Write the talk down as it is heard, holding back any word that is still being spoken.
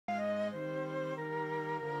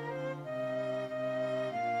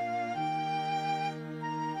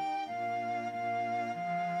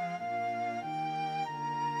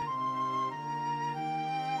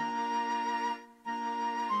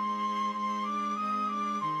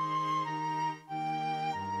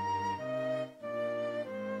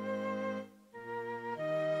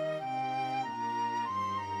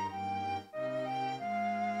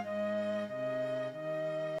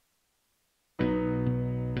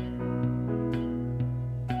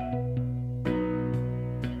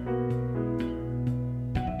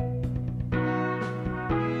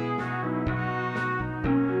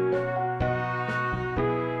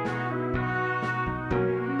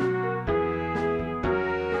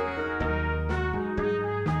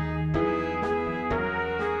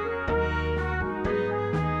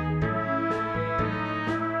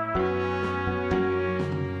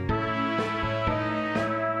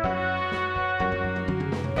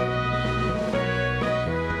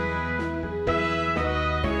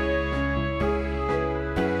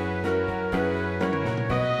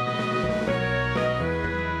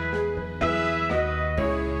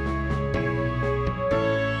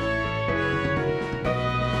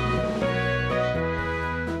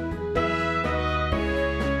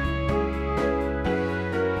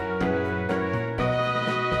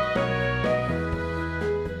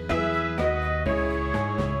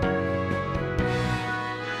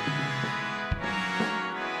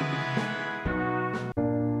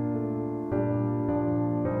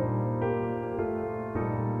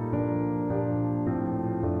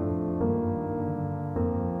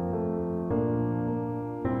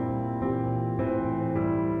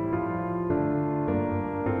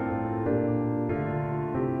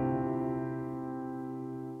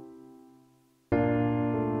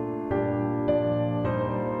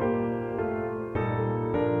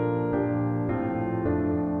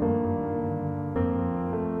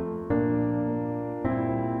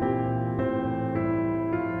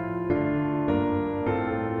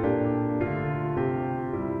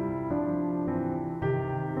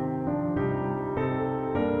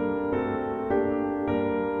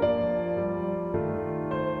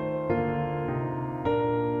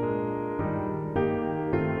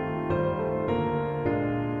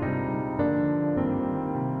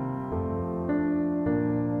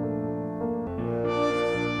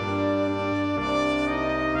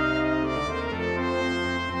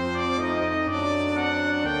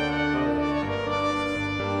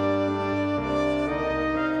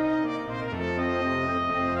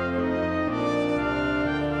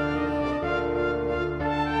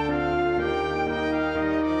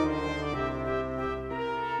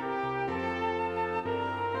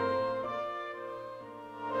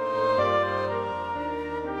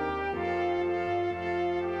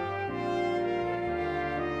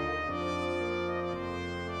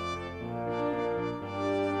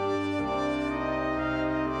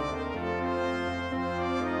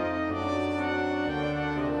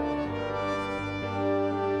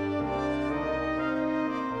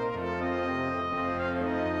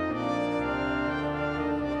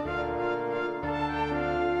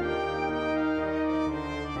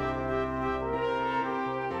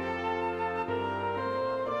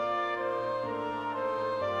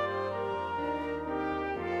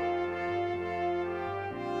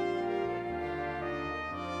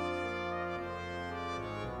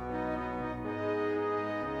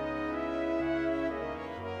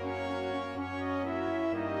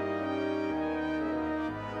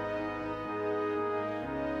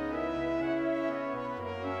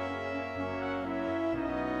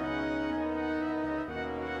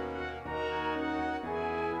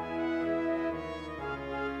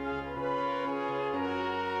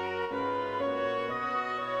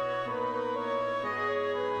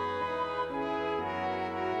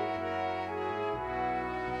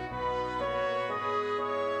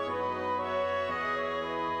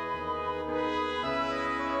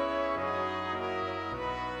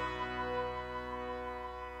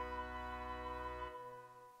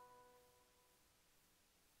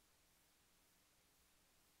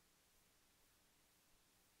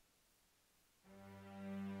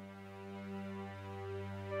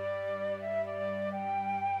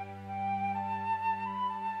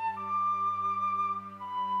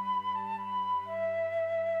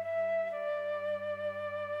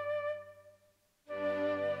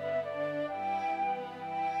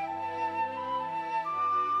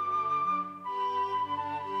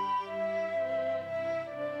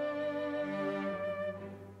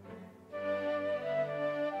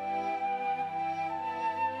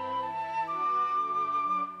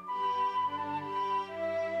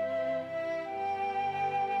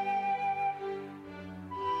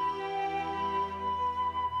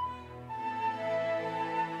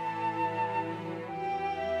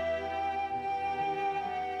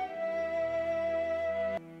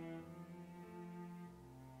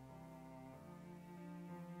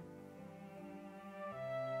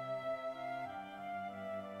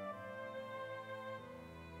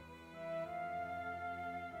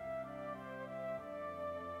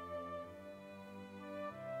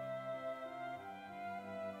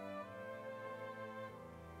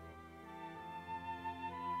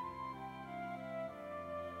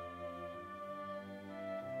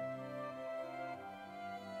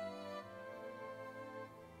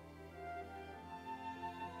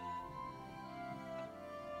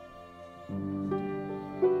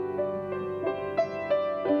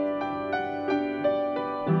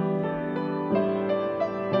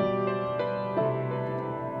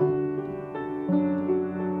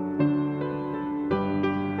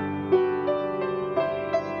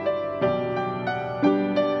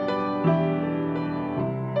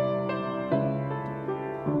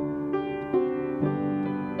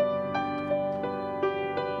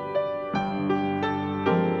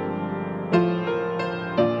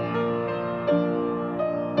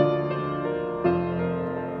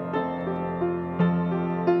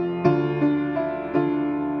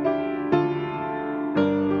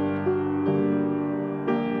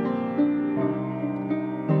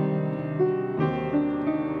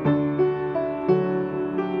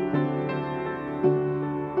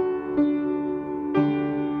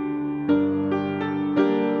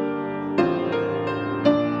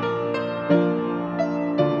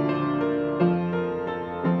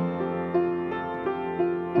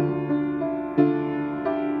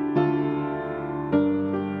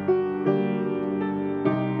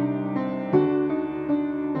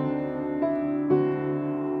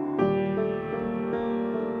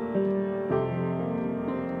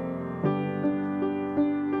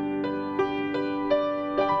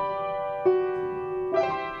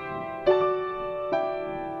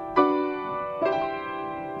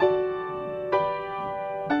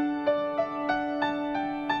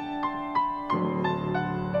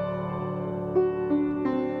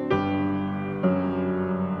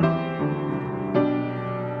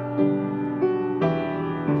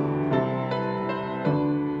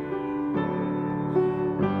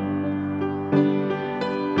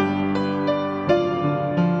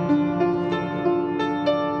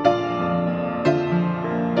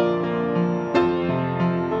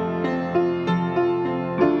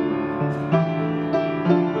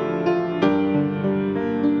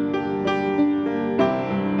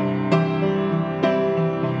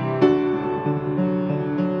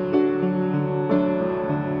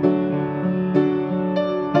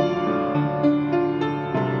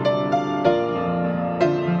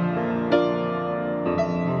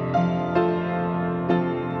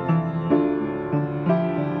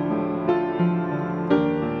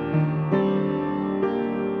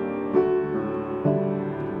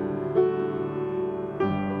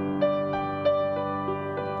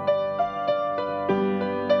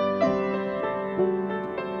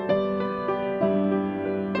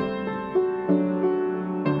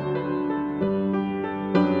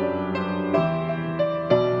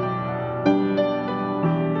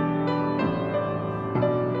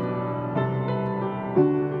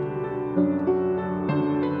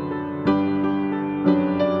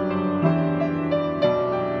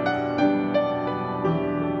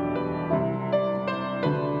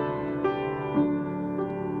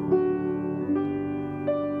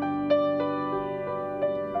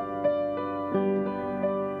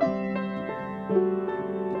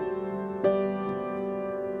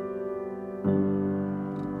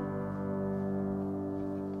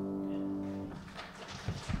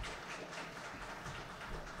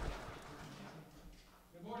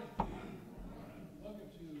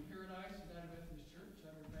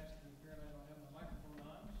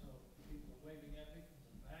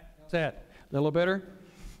That a little better?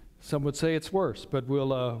 Some would say it's worse, but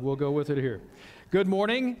we'll go with it here. Good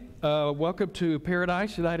morning. Welcome to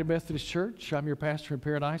Paradise United Methodist Church. I'm your pastor in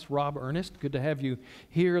Paradise, Rob Ernest. Good to have you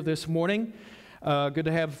here this morning. Good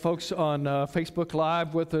to have folks on Facebook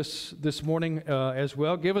Live with us this morning as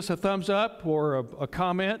well. Give us a thumbs up or a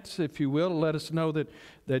comment, if you will, to let us know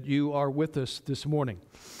that you are with us this morning.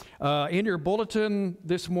 In your bulletin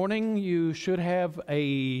this morning, you should have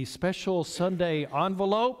a special Sunday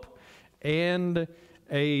envelope and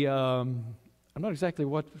I'm not exactly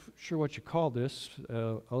sure what you call this,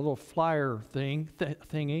 a little flyer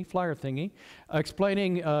thingy,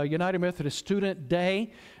 explaining United Methodist Student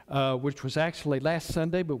Day, which was actually last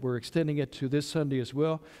Sunday, but we're extending it to this Sunday as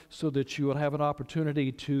well, so that you will have an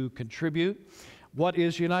opportunity to contribute. What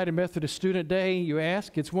is United Methodist Student Day, you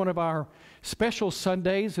ask? It's one of our special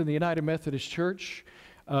Sundays in the United Methodist Church,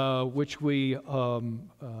 which we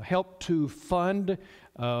help to fund.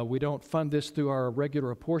 We don't fund this through our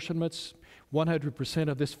regular apportionments. 100%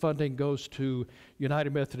 of this funding goes to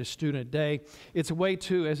United Methodist Student Day. It's a way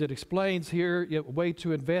to, as it explains here, a way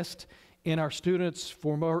to invest in our students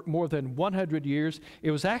for more than 100 years.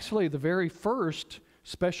 It was actually the very first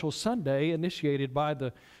special Sunday initiated by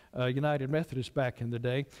the United Methodist back in the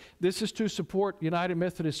day. This is to support United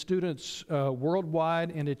Methodist students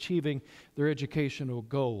worldwide in achieving their educational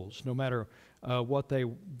goals, no matter what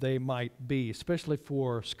they might be, especially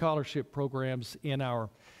for scholarship programs in our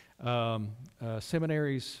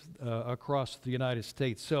seminaries across the United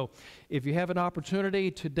States. So if you have an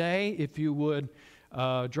opportunity today, if you would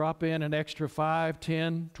drop in an extra $5,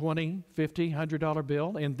 $10, $20, $50, $100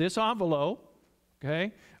 bill in this envelope,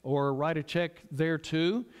 okay, or write a check there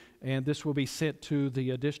too, and this will be sent to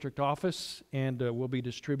the district office and will be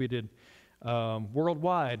distributed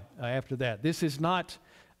worldwide after that. This is not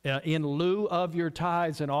in lieu of your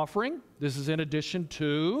tithes and offering. This is in addition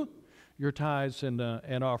to your tithes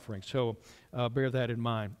and offering. So bear that in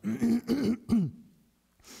mind.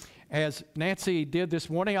 As Nancy did this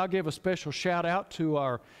morning, I'll give a special shout out to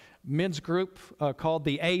our men's group called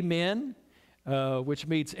the Amen, which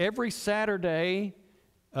meets every Saturday,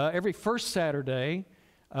 every first Saturday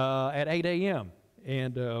at 8 a.m.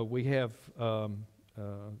 And we have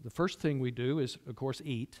the first thing we do is, of course,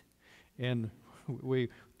 eat. And we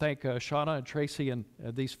thank Shauna and Tracy and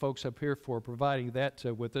these folks up here for providing that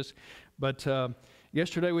with us. But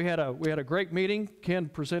yesterday we had a great meeting. Ken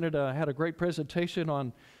had a great presentation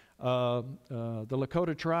on the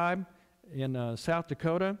Lakota tribe in South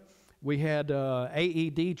Dakota. We had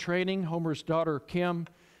AED training. Homer's daughter Kim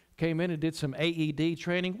came in and did some AED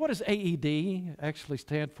training. What does AED actually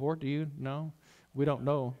stand for? Do you know? We don't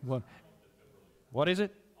know. What is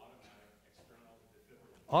it?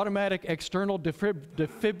 Automatic external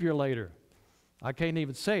defibrillator. I can't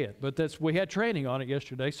even say it, but we had training on it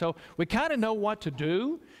yesterday, so we kind of know what to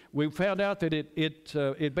do. We found out that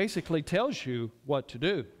it basically tells you what to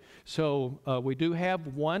do. So we do have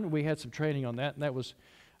one. We had some training on that, and that was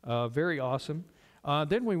very awesome.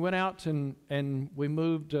 Then we went out and we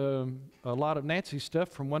moved a lot of Nancy's stuff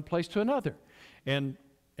from one place to another, and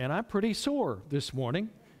I'm pretty sore this morning.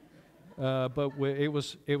 But it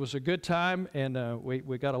was a good time, and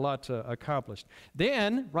we got a lot accomplished.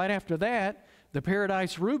 Then, right after that, the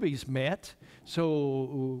Paradise Rubies met,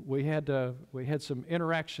 so we had some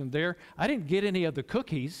interaction there. I didn't get any of the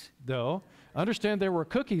cookies, though. I understand there were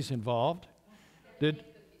cookies involved. We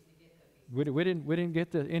didn't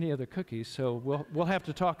get any of the cookies, so we'll have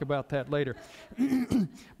to talk about that later.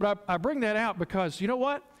 But I bring that out because you know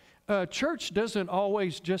what? Church doesn't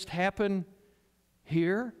always just happen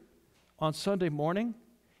here on Sunday morning.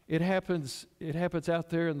 It happens out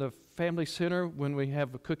there in the family center when we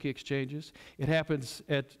have cookie exchanges. It happens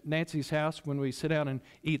at Nancy's house when we sit down and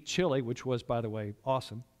eat chili, which was, by the way,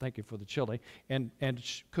 awesome. Thank you for the chili and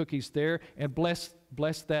cookies there. And bless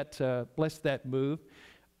that move.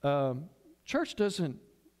 Church doesn't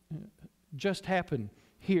just happen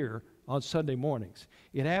here on Sunday mornings.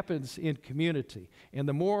 It happens in community, and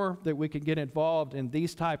the more that we can get involved in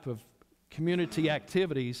these type of community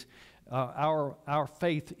activities, our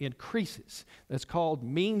faith increases. That's called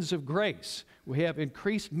means of grace. We have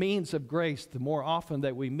increased means of grace the more often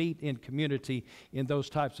that we meet in community in those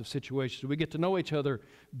types of situations. We get to know each other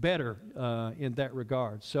better in that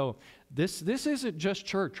regard. So this isn't just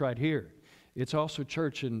church right here. It's also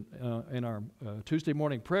church in our Tuesday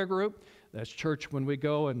morning prayer group. That's church when we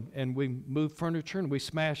go and we move furniture and we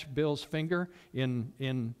smash Bill's finger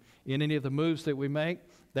in any of the moves that we make.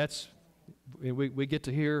 We get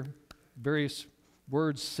to hear various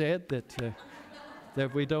words said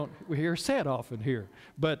that we hear said often here.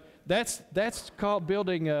 But that's called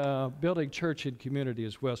building church and community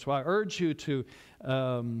as well. So I urge you to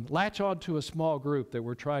latch on to a small group that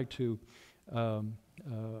we're trying to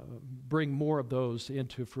bring more of those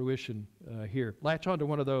into fruition here. Latch on to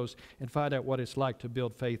one of those and find out what it's like to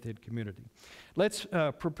build faith in community. Let's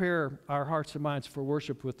prepare our hearts and minds for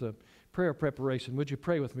worship with a prayer preparation. Would you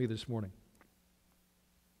pray with me this morning?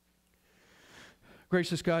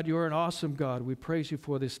 Gracious God, you are an awesome God. We praise you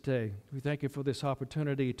for this day. We thank you for this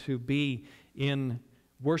opportunity to be in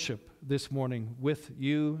worship this morning with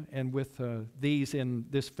you and with these in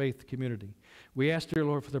this faith community. We ask, dear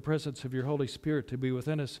Lord, for the presence of your Holy Spirit to be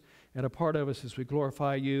within us and a part of us as we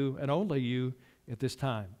glorify you and only you at this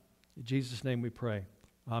time. In Jesus' name we pray.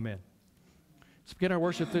 Amen. Let's begin our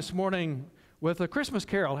worship this morning with a Christmas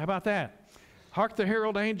carol. How about that? Hark the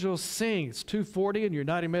herald angels sing. It's 240 in your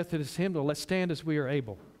United Methodist hymnal. Let's stand as we are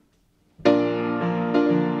able.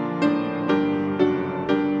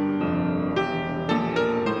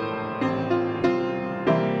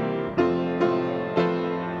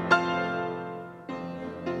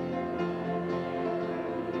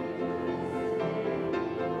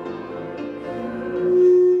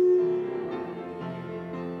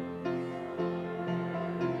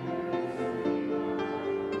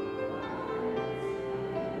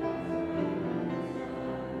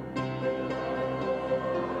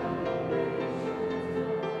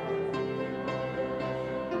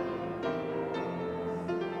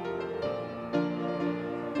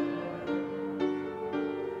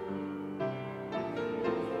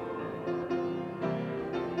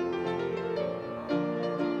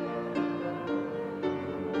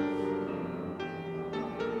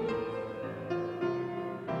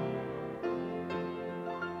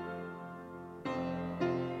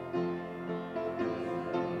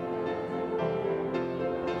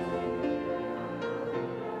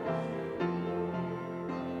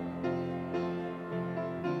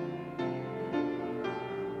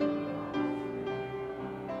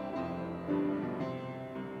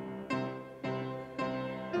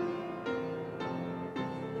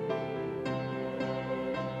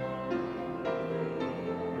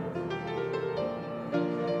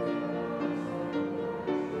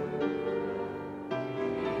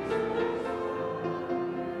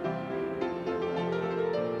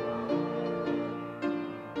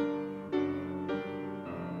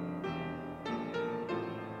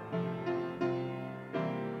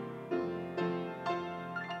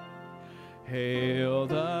 Hail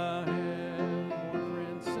the heavenly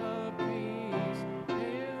Prince of Peace.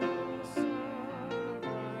 Hail the Son of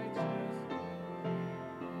Righteousness.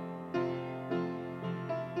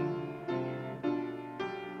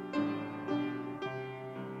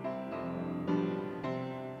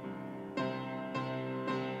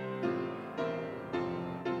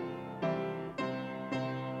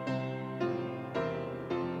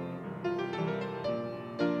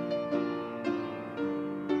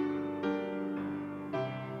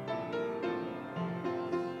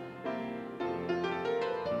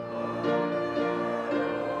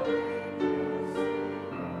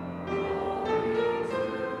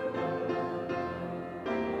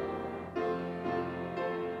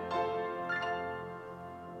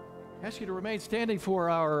 I ask you to remain standing for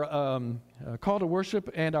our call to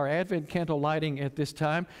worship and our Advent candle lighting at this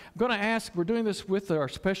time. I'm going to ask, we're doing this with our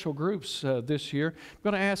special groups this year. I'm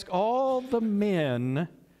going to ask all the men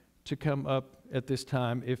to come up at this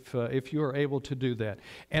time if you are able to do that.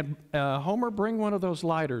 And Homer, bring one of those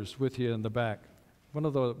lighters with you in the back. One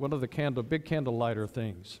of the big candle lighter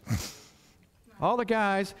things. All the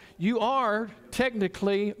guys, you are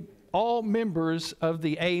technically all members of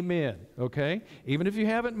the Amen, okay? Even if you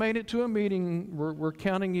haven't made it to a meeting, we're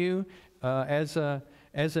counting you as a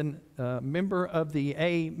member of the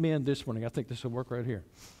Amen this morning. I think this will work right here.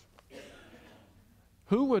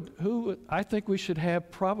 I think we should have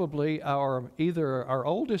probably either our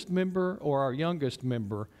oldest member or our youngest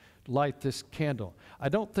member light this candle. I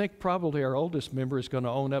don't think probably our oldest member is going to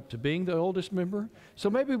own up to being the oldest member, so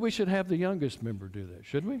maybe we should have the youngest member do that,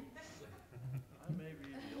 should we?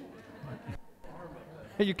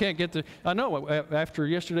 You can't get I know, after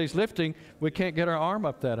yesterday's lifting, we can't get our arm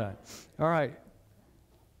up that high. All right.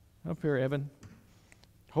 Up here, Evan.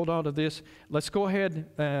 Hold on to this. Let's go ahead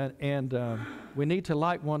and we need to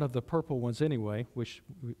light one of the purple ones anyway,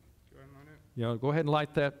 go ahead and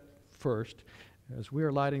light that first, as we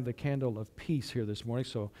are lighting the candle of peace here this morning,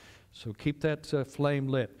 so keep that flame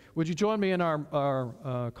lit. Would you join me in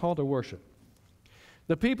our call to worship?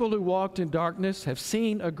 The people who walked in darkness have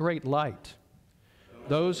seen a great light.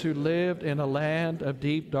 Those who lived in a land of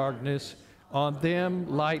deep darkness, on them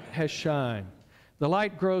light has shined. The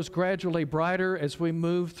light grows gradually brighter as we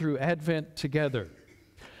move through Advent together.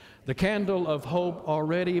 The candle of hope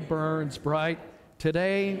already burns bright.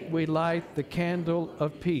 Today we light the candle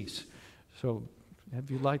of peace. So have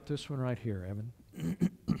you light this one right here, Evan?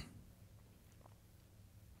 All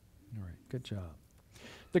right, good job.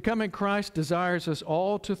 The coming Christ desires us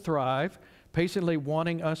all to thrive, patiently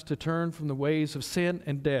wanting us to turn from the ways of sin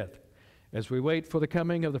and death. As we wait for the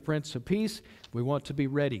coming of the Prince of Peace, we want to be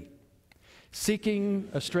ready. Seeking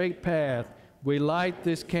a straight path, we light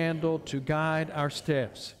this candle to guide our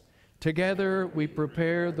steps. Together we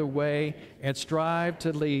prepare the way and strive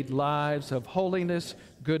to lead lives of holiness,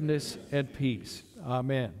 goodness, and peace.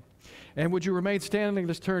 Amen. And would you remain standing?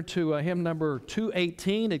 Let's turn to hymn number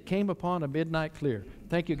 218, It Came Upon a Midnight Clear.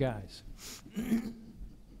 Thank you, guys.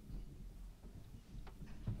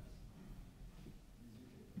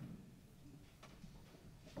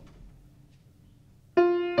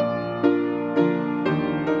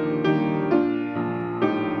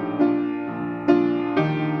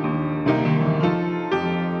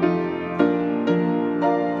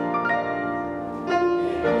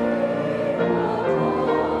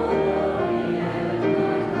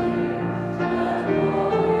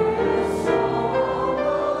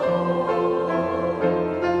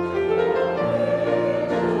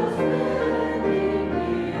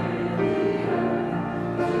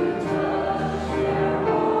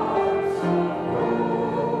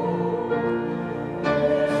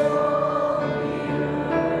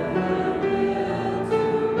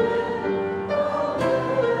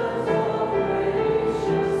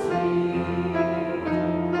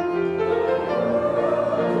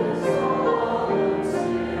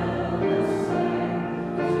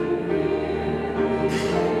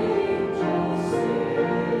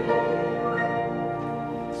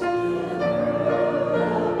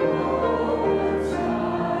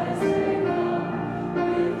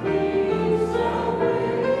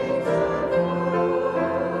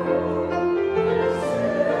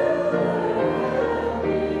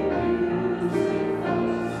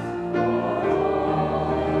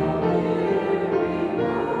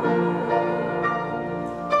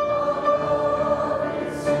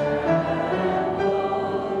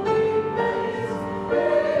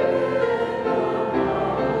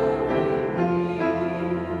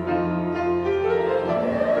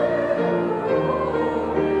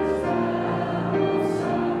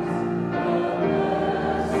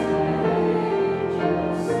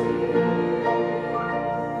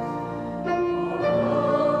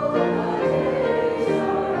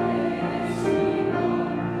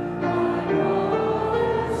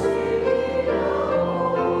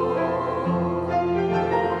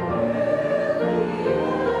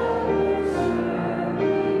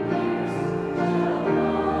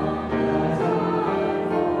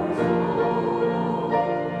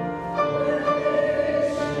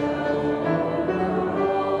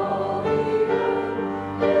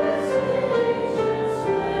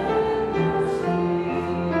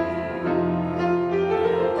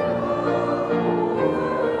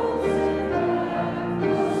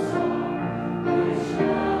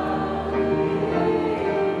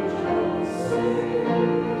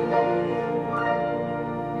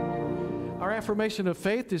 affirmation of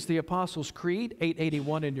faith is the Apostles' Creed,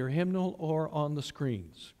 881 in your hymnal or on the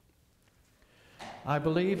screens. I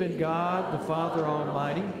believe in God, the Father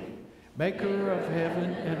Almighty, maker of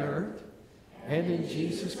heaven and earth, and in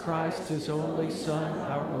Jesus Christ, his only Son,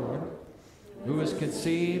 our Lord, who was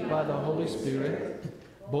conceived by the Holy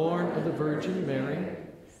Spirit, born of the Virgin Mary,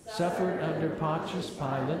 suffered under Pontius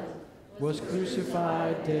Pilate, was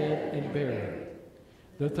crucified, dead, and buried.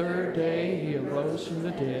 The third day he arose from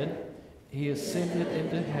the dead. He ascended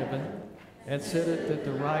into heaven and sitteth at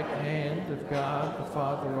the right hand of God the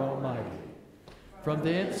Father Almighty. From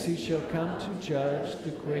thence he shall come to judge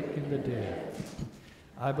the quick and the dead.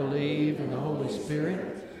 I believe in the Holy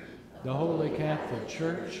Spirit, the Holy Catholic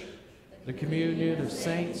Church, the communion of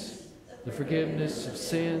saints, the forgiveness of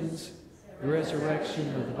sins, the resurrection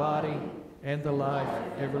of the body, and the life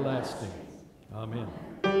everlasting. Amen.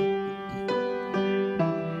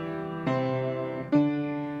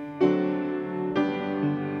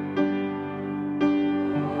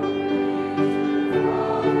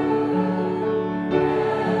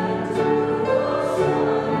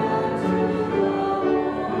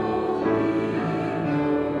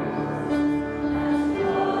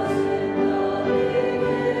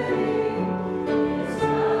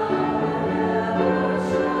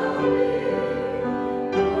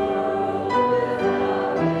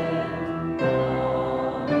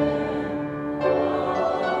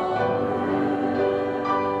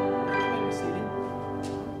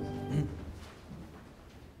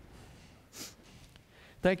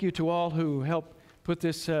 Thank you to all who helped put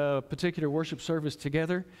this particular worship service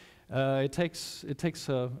together. It takes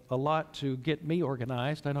a lot to get me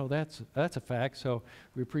organized. I know that's a fact. So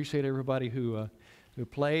we appreciate everybody who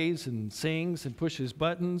plays and sings and pushes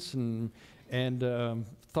buttons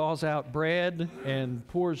and thaws out bread and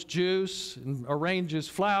pours juice and arranges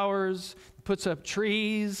flowers, puts up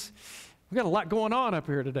trees. We've got a lot going on up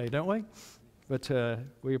here today, don't we? But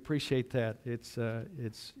we appreciate that.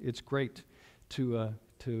 It's great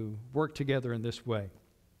to work together in this way.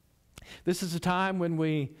 This is a time when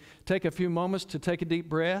we take a few moments to take a deep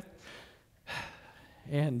breath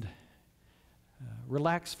and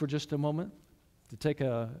relax for just a moment, to take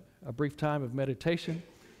a brief time of meditation,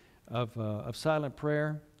 of silent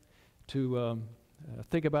prayer, to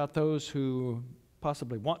think about those who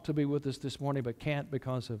possibly want to be with us this morning but can't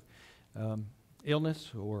because of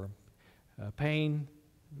illness or pain,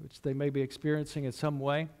 which they may be experiencing in some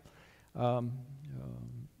way.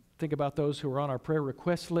 Think about those who are on our prayer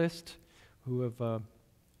request list, who have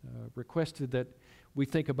requested that we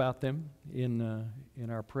think about them in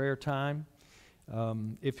our prayer time.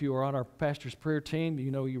 If you are on our pastor's prayer team,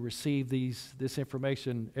 you know you receive this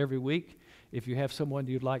information every week. If you have someone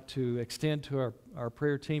you'd like to extend to our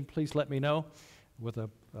prayer team, please let me know with a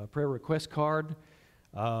prayer request card,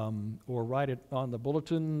 or write it on the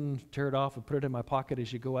bulletin, tear it off, and put it in my pocket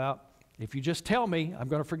as you go out. If you just tell me, I'm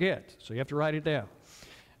going to forget, so you have to write it down.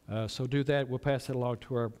 So do that. We'll pass it along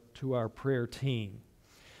to our prayer team.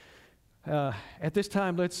 At this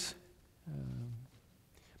time, let's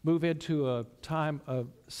move into a time of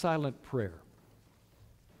silent prayer.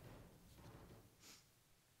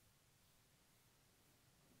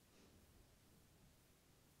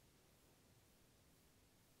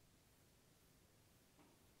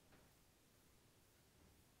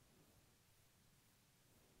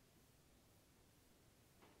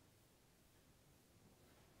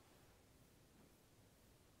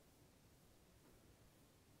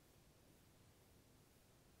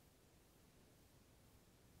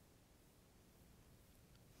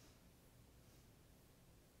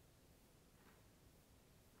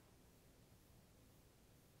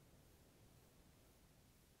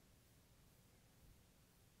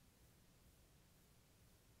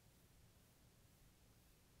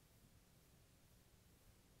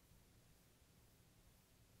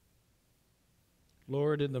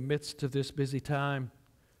 Lord, in the midst of this busy time,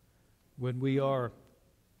 when we are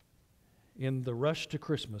in the rush to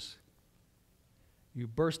Christmas, you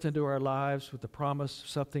burst into our lives with the promise of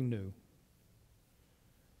something new.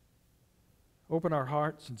 Open our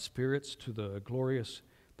hearts and spirits to the glorious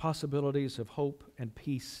possibilities of hope and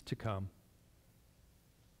peace to come.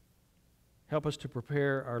 Help us to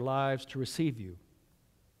prepare our lives to receive you.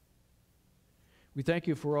 We thank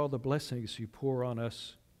you for all the blessings you pour on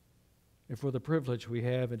us and for the privilege we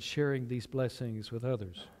have in sharing these blessings with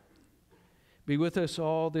others. Be with us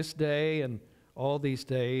all this day and all these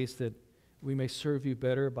days, that we may serve you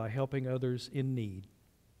better by helping others in need.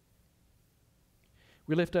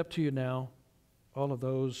 We lift up to you now all of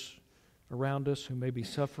those around us who may be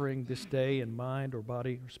suffering this day in mind or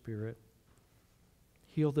body or spirit.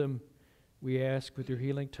 Heal them, we ask, with your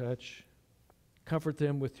healing touch. Comfort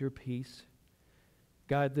them with your peace.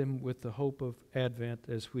 Guide them with the hope of Advent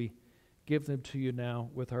as we give them to you now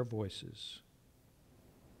with our voices.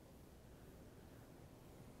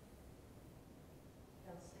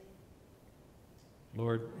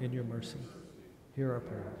 Lord, in your mercy, hear our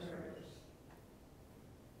prayers.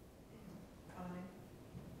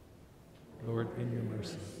 Lord, in your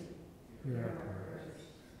mercy, hear our prayers.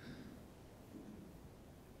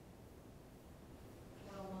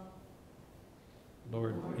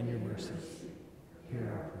 Lord, in your mercy, hear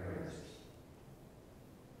our prayers.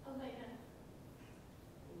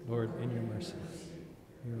 Lord, in your mercy,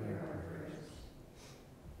 hear our prayers.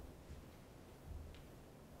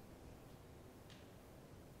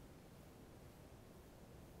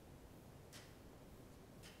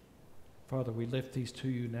 Father, we lift these to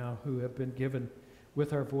you now who have been given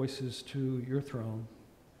with our voices to your throne.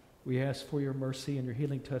 We ask for your mercy and your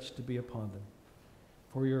healing touch to be upon them,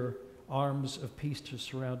 for your arms of peace to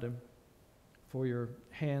surround them, for your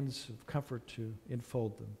hands of comfort to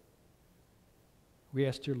enfold them. We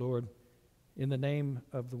ask, dear Lord, in the name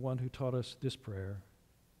of the one who taught us this prayer,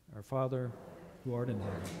 our Father who art in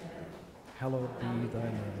heaven, hallowed be thy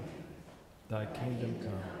name. Thy kingdom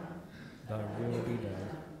come, thy will be done,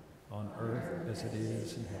 on earth as it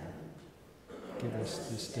is in heaven. Give us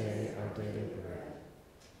this day our daily bread,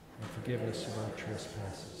 and forgive us of our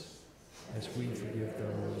trespasses, as we forgive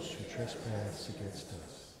those who trespass against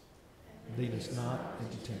us. Lead us not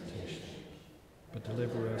into temptation, but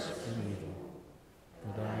deliver us from evil.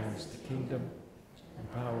 For thine is the kingdom,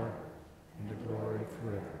 and power, and the glory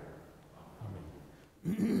forever.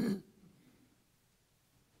 Amen.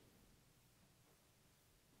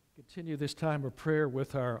 Continue this time of prayer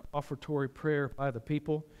with our offertory prayer by the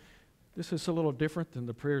people. This is a little different than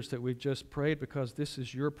the prayers that we've just prayed because this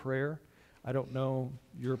is your prayer. I don't know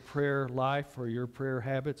your prayer life or your prayer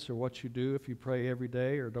habits or what you do, if you pray every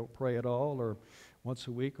day or don't pray at all or once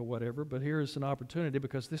a week or whatever, but here is an opportunity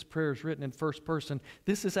because this prayer is written in first person.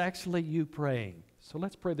 This is actually you praying. So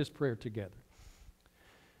let's pray this prayer together.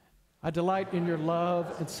 I delight in your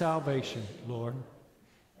love and salvation, Lord.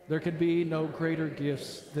 There can be no greater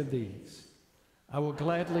gifts than these. I will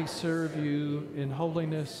gladly serve you in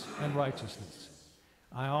holiness and righteousness.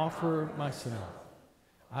 I offer myself.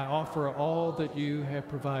 I offer all that you have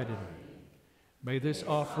provided me. May this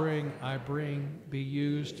offering I bring be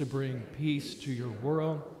used to bring peace to your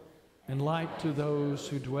world and light to those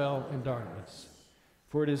who dwell in darkness.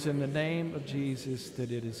 For it is in the name of Jesus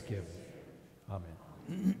that it is given.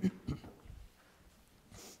 Amen.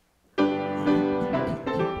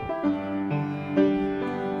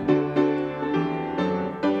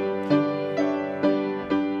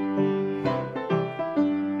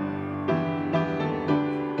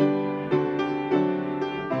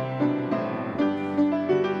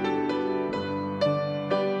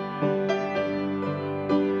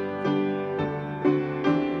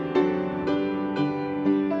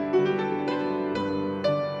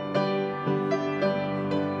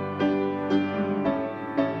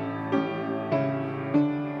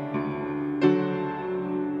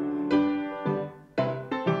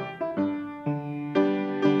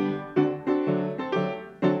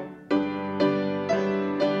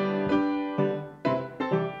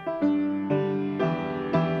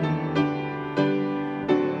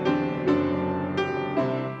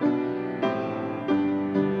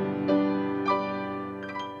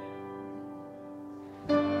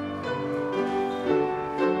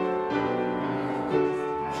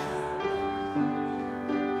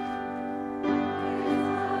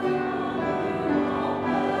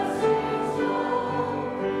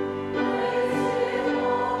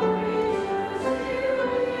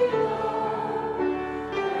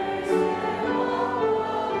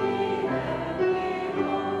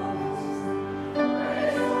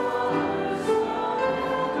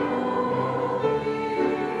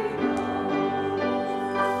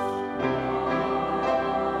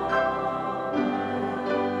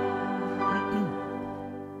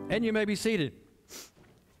 And you may be seated.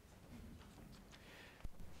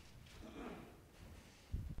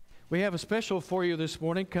 We have a special for you this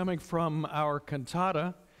morning coming from our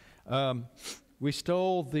cantata. We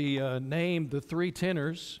stole the name, the Three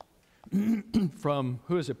Tenors, from,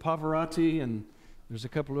 who is it, Pavarotti, and there's a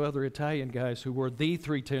couple of other Italian guys who were the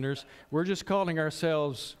Three Tenors. We're just calling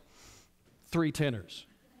ourselves Three Tenors,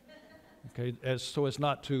 okay, as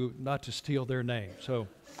not to steal their name. So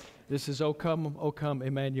this is O Come,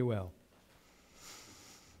 Emmanuel.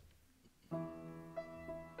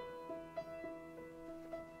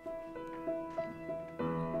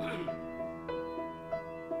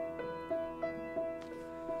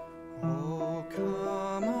 O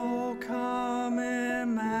come,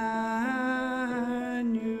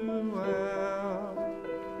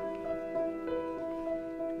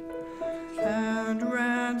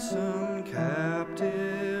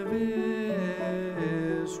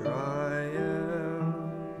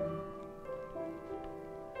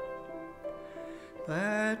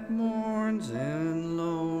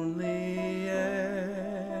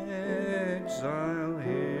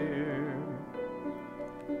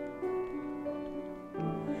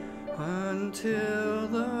 until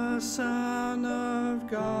the Son of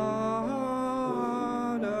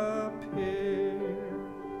God appear.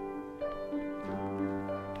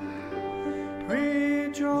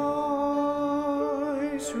 Rejoice,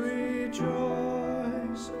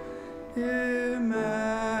 rejoice, Emmanuel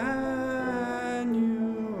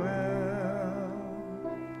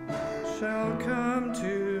shall come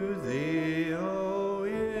to thee, O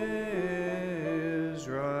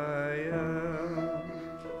Israel.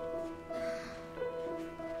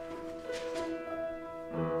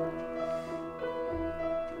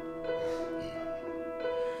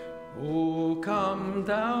 O come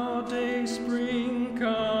thou day spring,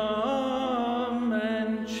 come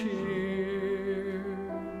and cheer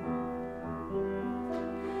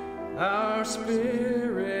our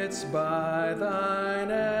spirits by thine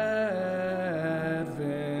advent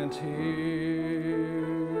here.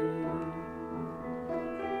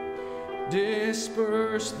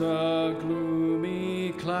 Disperse the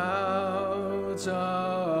gloomy clouds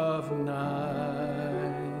of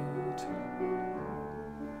night,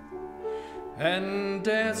 and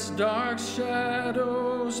death's dark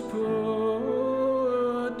shadows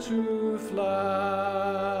put to flight.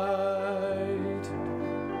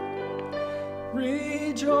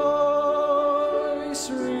 Rejoice,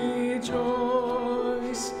 rejoice,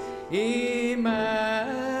 Emmanuel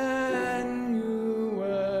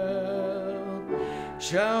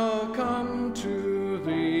shall come to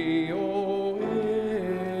thee, O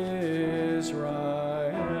Israel.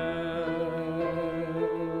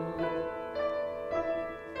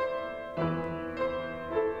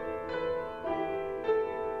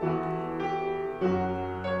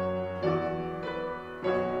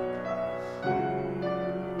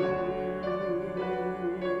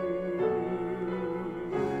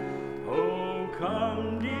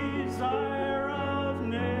 Come, desire of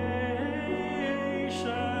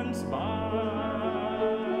nations mine,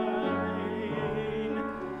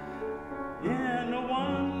 in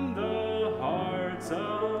one the hearts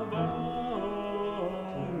of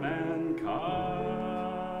all mankind.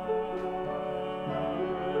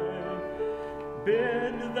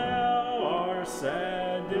 Bid thou our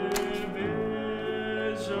sad division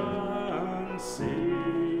cease,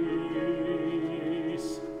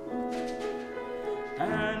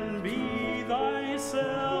 and be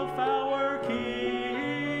thyself our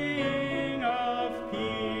King of peace.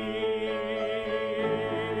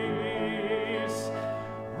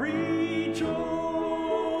 Rejoice,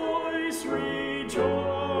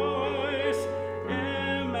 rejoice,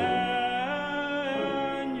 Emmanuel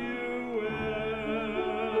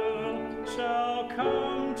shall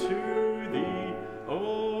come to thee,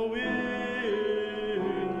 O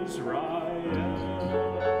Israel.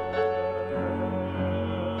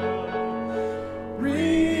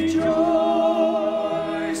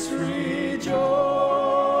 Rejoice, rejoice,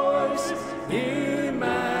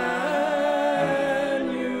 Emmanuel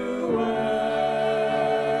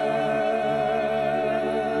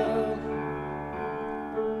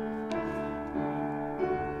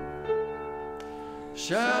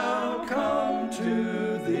shall come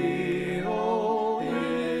to thee, O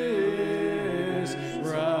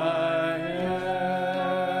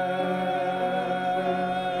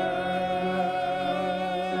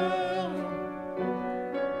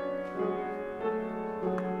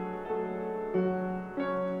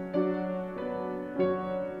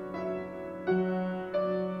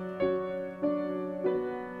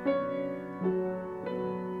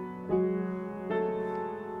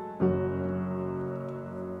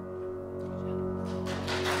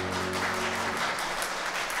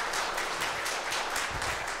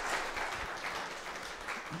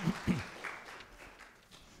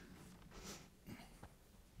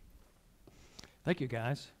Thank you,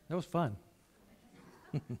 guys. That was fun.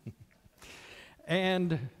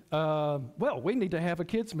 And, well, we need to have a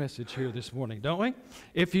kids' message here this morning, don't we?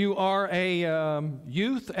 If you are a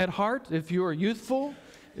youth at heart, if you are youthful,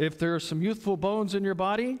 if there are some youthful bones in your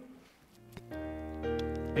body,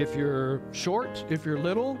 if you're short, if you're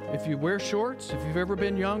little, if you wear shorts, if you've ever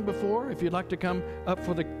been young before, if you'd like to come up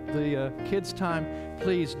for the kids' time,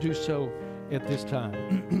 please do so at this time.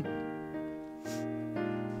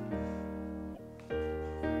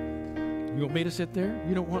 You want me to sit there?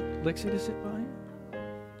 You don't want Lexi to sit by you?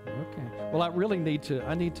 Okay. Well, I need to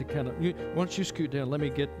kind of, why don't you scoot down? Let me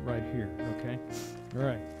get right here, okay? All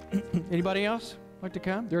right. Anybody else like to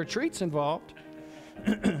come? There are treats involved.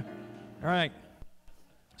 All right.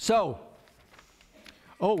 So,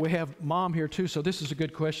 we have Mom here too, so this is a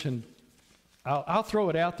good question. I'll throw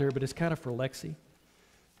it out there, but it's kind of for Lexi.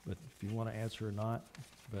 But if you want to answer or not.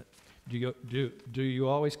 But do you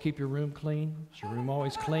always keep your room clean? Is your room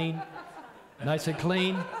always clean? Nice and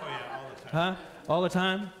clean? Oh, yeah, all the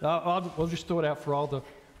time. Huh? All the time? We'll just throw it out for all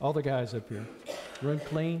the guys up here. Room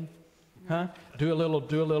clean? Huh? Do a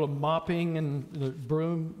little mopping and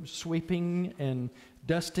broom sweeping and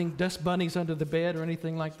dusting, dust bunnies under the bed or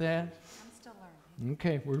anything like that? I'm still learning.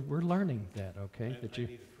 Okay, we're learning that, okay? I need a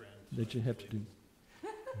friend. That you have to do.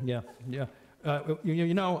 Yeah.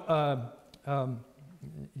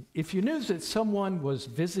 If you knew that someone was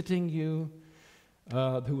visiting you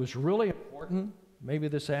who was really important, maybe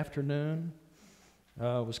this afternoon,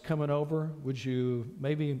 was coming over, would you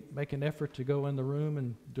maybe make an effort to go in the room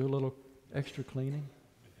and do a little extra cleaning?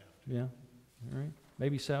 Yeah, all right,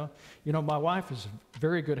 maybe so. You know, my wife is a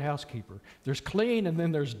very good housekeeper. There's clean and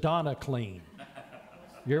then there's Donna clean.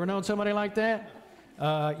 You ever known somebody like that?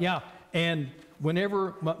 Yeah, and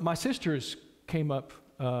whenever my sisters came up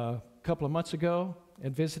a couple of months ago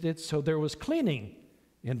and visited, so there was cleaning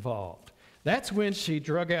involved. That's when she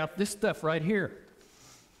drug out this stuff right here.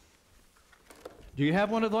 Do you have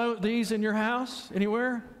one of these in your house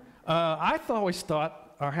anywhere? I always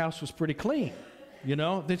thought our house was pretty clean, you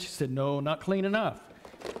know. Then she said, no, not clean enough.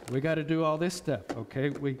 We got to do all this stuff, okay?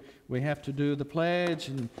 We have to do the pledge,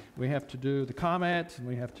 and we have to do the comment, and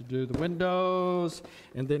we have to do the windows,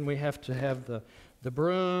 and then we have to have the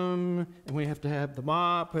broom, and we have to have the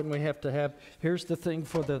mop, and we have to have, here's the thing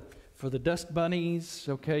for the dust bunnies,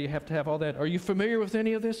 okay? You have to have all that. Are you familiar with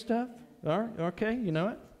any of this stuff? All right, okay, you know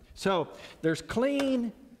it? So there's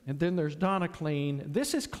clean, and then there's Donna clean.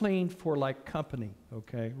 This is clean for like company,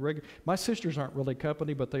 okay? My sisters aren't really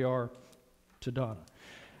company, but they are to Donna.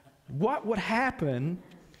 What would happen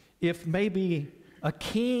if maybe a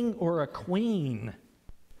king or a queen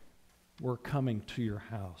were coming to your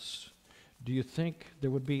house? Do you think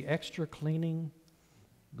there would be extra cleaning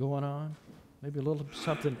going on? Maybe a little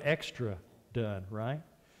something extra done, right?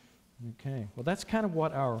 Okay, well that's kind of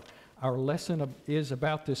what our lesson is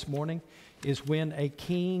about this morning, is when a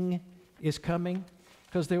king is coming.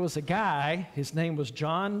 Because there was a guy, his name was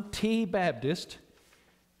John T. Baptist,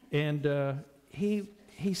 and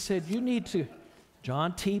he said, you need to,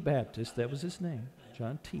 John T. Baptist, that was his name,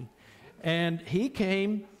 John T. And he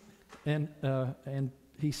came and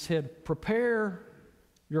he said, prepare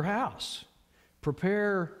your house,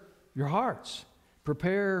 prepare your hearts,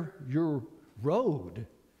 prepare your road,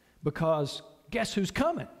 because guess who's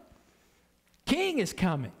coming? King is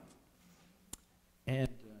coming. And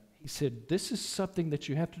he said, this is something that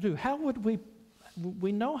you have to do. How would we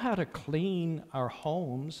know how to clean our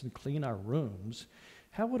homes and clean our rooms.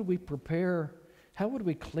 How would we prepare, how would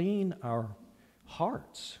we clean our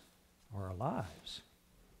hearts or our lives?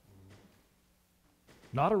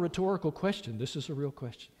 Not a rhetorical question. This is a real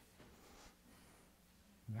question.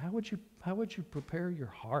 How would you prepare your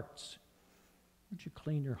hearts? How would you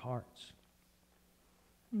clean your hearts?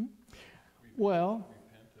 Well,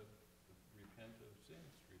 repent of sins,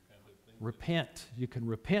 repent of things. Repent. You can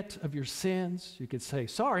repent of your sins. You could say,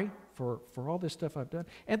 sorry for all this stuff I've done.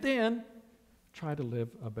 And then try to live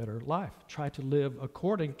a better life. Try to live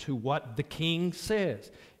according to what the King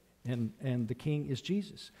says. And the King is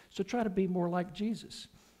Jesus. So try to be more like Jesus.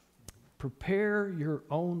 Prepare your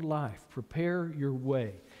own life. Prepare your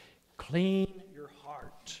way. Clean your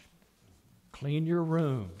heart. Clean your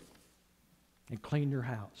room. And clean your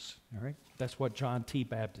house. All right? That's what John T.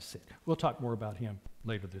 Baptist said. We'll talk more about him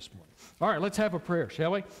later this morning. All right, let's have a prayer,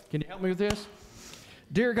 shall we? Can you help me with this?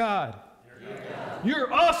 Dear God,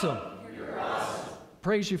 you're awesome. You're awesome.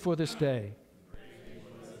 Praise you for this day.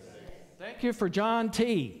 Thank you for John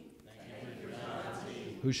T.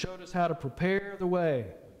 Who showed us how to prepare the way.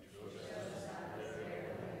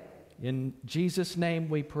 In Jesus' name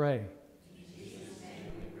we pray.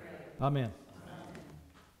 Amen.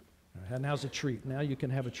 And now's a treat. Now you can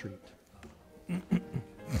have a treat.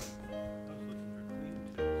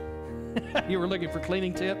 You were looking for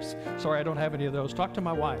cleaning tips? Sorry, I don't have any of those. Talk to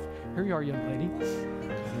my wife. Here you are, young lady.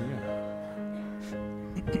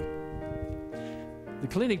 The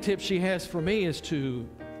cleaning tip she has for me is to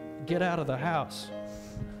get out of the house.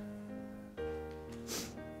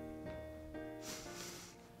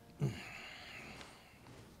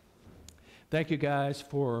 Thank you guys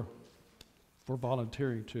for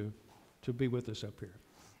volunteering to be with us up here.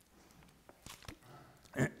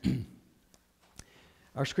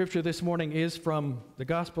 Our scripture this morning is from the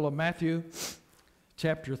Gospel of Matthew,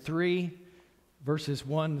 chapter 3, verses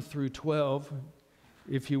 1 through 12.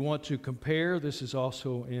 If you want to compare, this is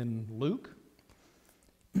also in Luke.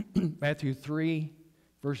 Matthew 3,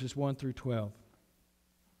 verses 1 through 12.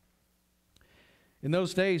 In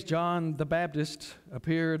those days, John the Baptist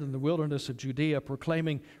appeared in the wilderness of Judea,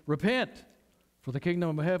 proclaiming, "Repent, for the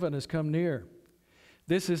kingdom of heaven has come near."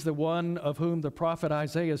 This is the one of whom the prophet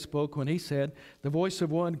Isaiah spoke when he said, "The voice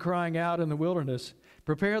of one crying out in the wilderness,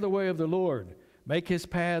 prepare the way of the Lord, make his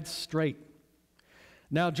paths straight."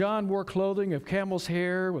 Now John wore clothing of camel's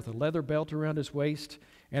hair with a leather belt around his waist,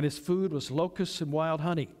 and his food was locusts and wild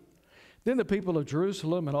honey. Then the people of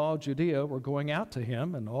Jerusalem and all Judea were going out to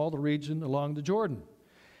him and all the region along the Jordan.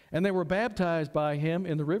 And they were baptized by him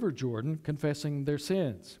in the river Jordan, confessing their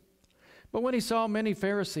sins. But when he saw many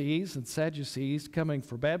Pharisees and Sadducees coming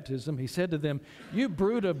for baptism, he said to them, "You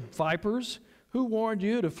brood of vipers, who warned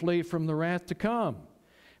you to flee from the wrath to come?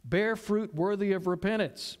 Bear fruit worthy of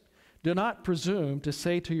repentance. Do not presume to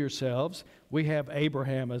say to yourselves, 'We have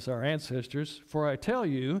Abraham as our ancestors,' for I tell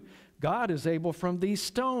you, God is able from these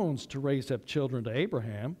stones to raise up children to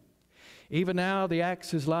Abraham. Even now the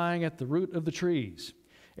axe is lying at the root of the trees.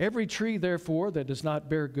 Every tree, therefore, that does not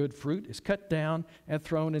bear good fruit is cut down and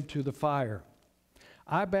thrown into the fire.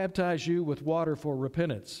 I baptize you with water for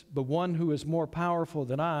repentance, but one who is more powerful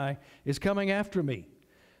than I is coming after me.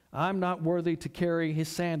 I'm not worthy to carry his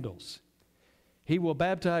sandals. He will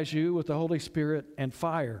baptize you with the Holy Spirit and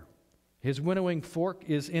fire. His winnowing fork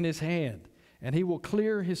is in his hand, and he will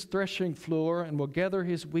clear his threshing floor and will gather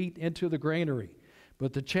his wheat into the granary,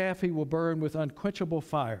 but the chaff he will burn with unquenchable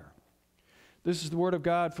fire." This is the word of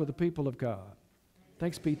God for the people of God.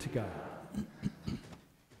 Thanks be to God.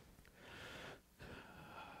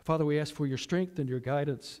 Father, we ask for your strength and your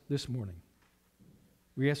guidance this morning.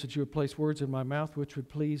 We ask that you would place words in my mouth which would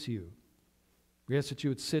please you. We ask that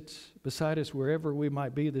you would sit beside us wherever we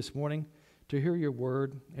might be this morning to hear your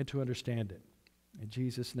word and to understand it. In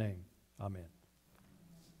Jesus' name, amen.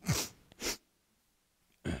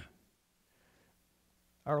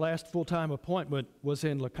 Our last full-time appointment was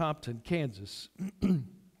in Lecompton, Kansas,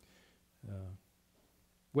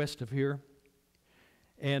 west of here.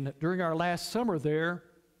 And during our last summer there,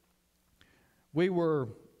 we were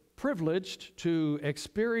privileged to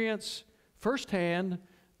experience firsthand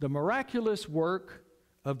the miraculous work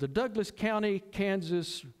of the Douglas County,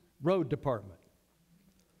 Kansas Road Department.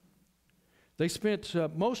 They spent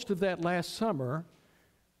most of that last summer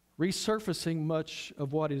resurfacing much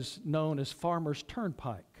of what is known as Farmers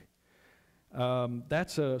Turnpike.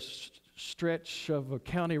 That's a stretch of a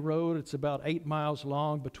county road. It's about 8 miles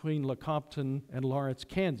long between Lecompton and Lawrence,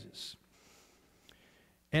 Kansas.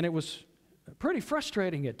 And it was pretty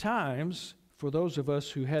frustrating at times for those of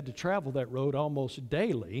us who had to travel that road almost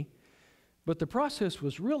daily, but the process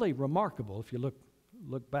was really remarkable if you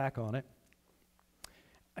look back on it.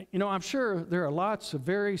 You know, I'm sure there are lots of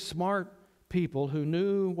very smart people who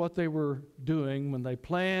knew what they were doing when they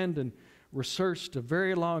planned and researched a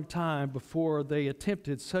very long time before they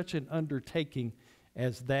attempted such an undertaking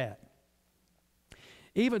as that.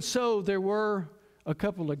 Even so, there were a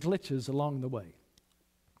couple of glitches along the way.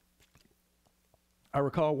 I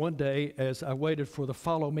recall one day as I waited for the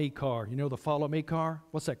Follow Me car. You know the Follow Me car?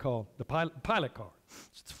 What's that called? The pilot car.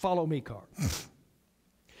 It's the Follow Me car.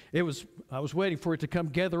 I was waiting for it to come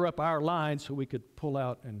gather up our line so we could pull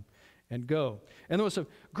out and go. And there was a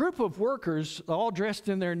group of workers all dressed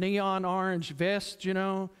in their neon orange vests, you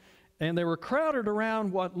know, and they were crowded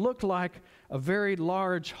around what looked like a very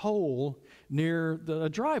large hole near the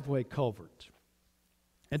driveway culvert.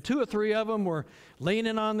 And 2 or 3 of them were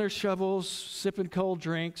leaning on their shovels, sipping cold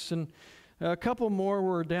drinks, and a couple more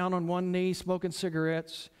were down on one knee smoking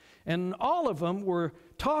cigarettes. And all of them were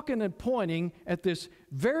talking and pointing at this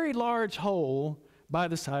very large hole by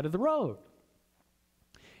the side of the road.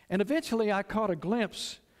 And eventually I caught a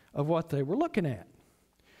glimpse of what they were looking at.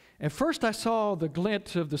 And first I saw the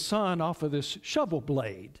glint of the sun off of this shovel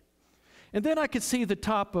blade. And then I could see the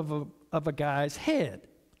top of a guy's head.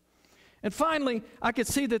 And finally, I could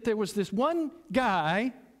see that there was this one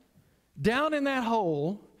guy down in that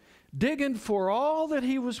hole digging for all that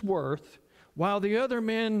he was worth while the other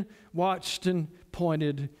men watched and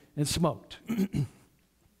pointed and smoked.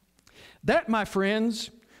 That, my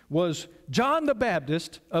friends, was John the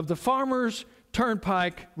Baptist of the Farmers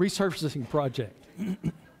Turnpike Resurfacing Project.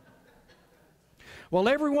 While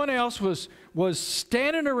everyone else was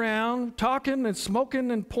standing around talking and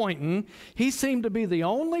smoking and pointing, he seemed to be the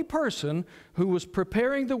only person who was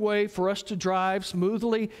preparing the way for us to drive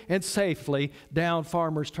smoothly and safely down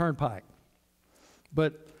Farmers Turnpike.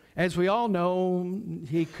 But as we all know,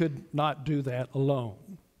 he could not do that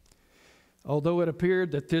alone. Although it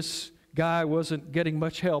appeared that this guy wasn't getting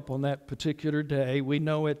much help on that particular day, we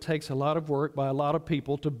know it takes a lot of work by a lot of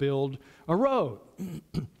people to build a road.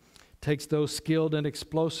 Takes those skilled in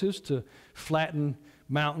explosives to flatten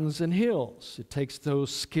mountains and hills. It takes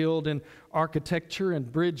those skilled in architecture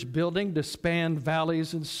and bridge building to span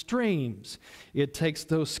valleys and streams. It takes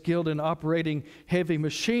those skilled in operating heavy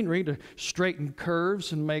machinery to straighten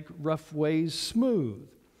curves and make rough ways smooth.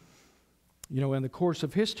 You know, in the course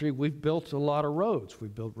of history, we've built a lot of roads.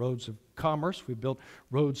 We've built roads of commerce. We've built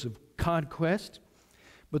roads of conquest.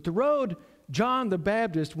 But the road John the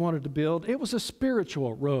Baptist wanted to build, it was a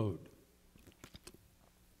spiritual road.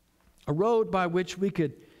 A road by which we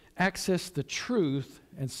could access the truth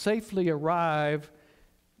and safely arrive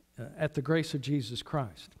at the grace of Jesus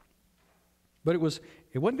Christ. But it wasn't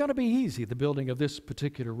going to be easy, the building of this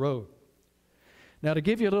particular road. Now, to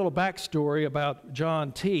give you a little backstory about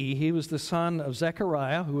John T., he was the son of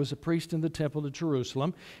Zechariah, who was a priest in the temple of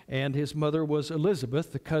Jerusalem, and his mother was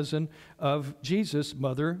Elizabeth, the cousin of Jesus'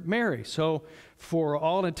 mother, Mary. So, for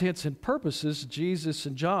all intents and purposes, Jesus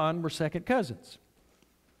and John were second cousins.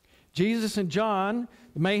 Jesus and John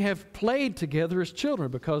may have played together as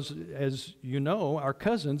children because, as you know, our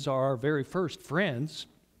cousins are our very first friends.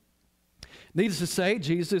 Needless to say,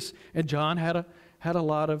 Jesus and John had a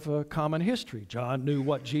lot of common history. John knew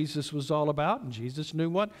what Jesus was all about, and Jesus knew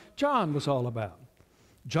what John was all about.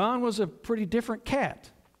 John was a pretty different cat.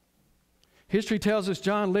 History tells us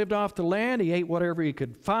John lived off the land. He ate whatever he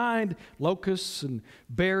could find, locusts and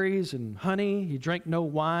berries and honey. He drank no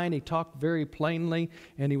wine. He talked very plainly,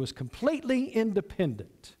 and he was completely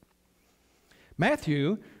independent.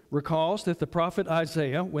 Matthew recalls that the prophet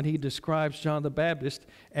Isaiah, when he describes John the Baptist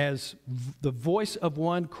as the voice of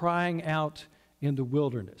one crying out in the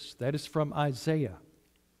wilderness. That is from Isaiah.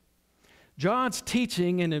 John's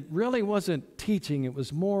teaching, and it really wasn't teaching, it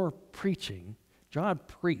was more preaching. John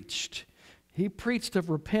preached. He preached of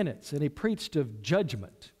repentance, and he preached of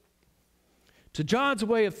judgment. To John's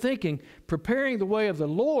way of thinking, preparing the way of the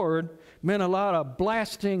Lord meant a lot of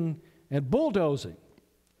blasting and bulldozing.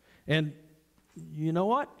 And you know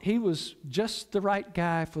what? He was just the right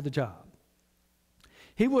guy for the job.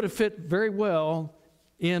 He would have fit very well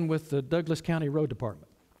in with the Douglas County Road Department.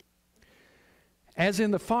 As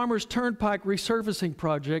in the Farmers Turnpike resurfacing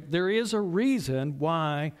project, there is a reason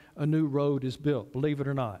why a new road is built, believe it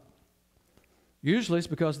or not. Usually it's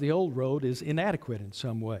because the old road is inadequate in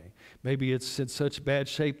some way. Maybe it's in such bad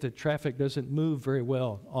shape that traffic doesn't move very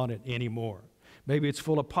well on it anymore. Maybe it's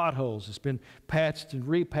full of potholes. It's been patched and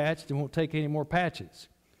repatched and won't take any more patches.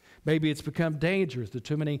 Maybe it's become dangerous. There are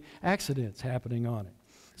too many accidents happening on it.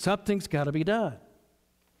 Something's got to be done.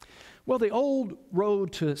 Well, the old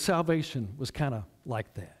road to salvation was kind of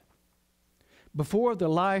like that. Before the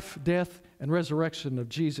life, death, and resurrection of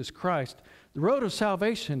Jesus Christ, the road of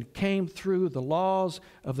salvation came through the laws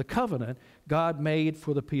of the covenant God made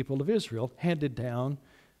for the people of Israel, handed down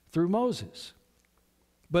through Moses.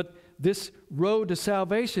 But this road to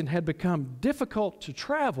salvation had become difficult to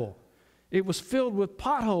travel. It was filled with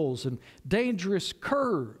potholes and dangerous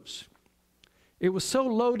curves. It was so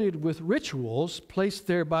loaded with rituals placed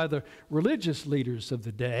there by the religious leaders of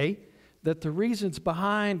the day that the reasons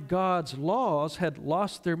behind God's laws had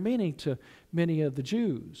lost their meaning to many of the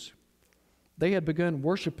Jews. They had begun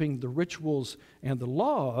worshiping the rituals and the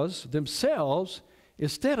laws themselves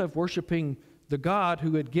instead of worshiping the God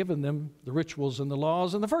who had given them the rituals and the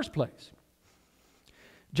laws in the first place.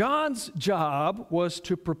 John's job was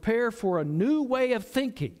to prepare for a new way of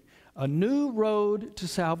thinking, a new road to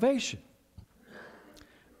salvation.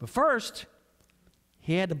 But first,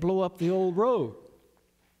 he had to blow up the old road.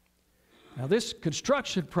 Now, this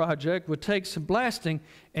construction project would take some blasting,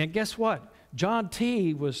 and guess what? John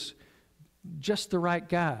T. was just the right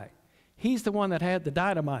guy. He's the one that had the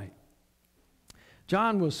dynamite.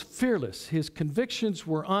 John was fearless. His convictions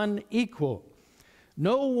were unequal.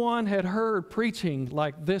 No one had heard preaching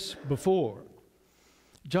like this before.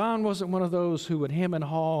 John wasn't one of those who would hem and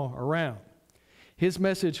haw around. His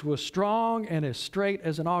message was strong and as straight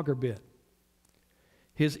as an auger bit.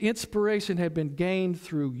 His inspiration had been gained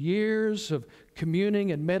through years of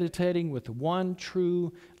communing and meditating with the one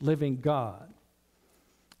true living God.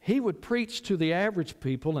 He would preach to the average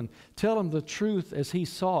people and tell them the truth as he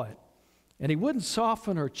saw it. And he wouldn't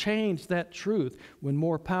soften or change that truth when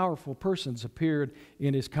more powerful persons appeared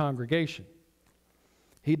in his congregation.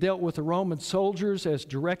 He dealt with the Roman soldiers as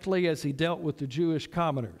directly as he dealt with the Jewish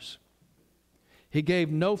commoners. He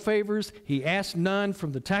gave no favors. He asked none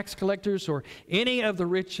from the tax collectors or any of the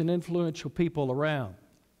rich and influential people around.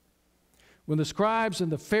 When the scribes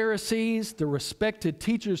and the Pharisees, the respected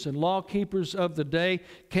teachers and law keepers of the day,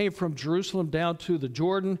 came from Jerusalem down to the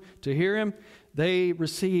Jordan to hear him, they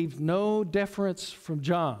received no deference from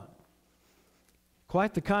John.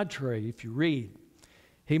 Quite the contrary, if you read.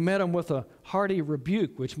 He met him with a hearty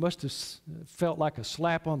rebuke, which must have felt like a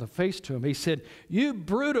slap on the face to him. He said, "You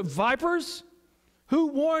brood of vipers, who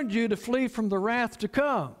warned you to flee from the wrath to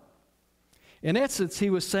come?" In essence, he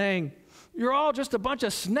was saying, you're all just a bunch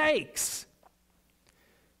of snakes.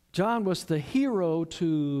 John was the hero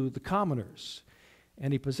to the commoners,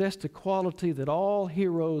 and he possessed a quality that all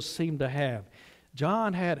heroes seem to have.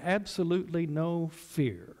 John had absolutely no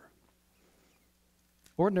fear.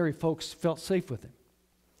 Ordinary folks felt safe with him.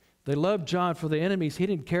 They loved John for the enemies he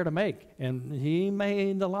didn't care to make, and he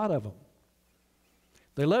made a lot of them.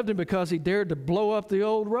 They loved him because he dared to blow up the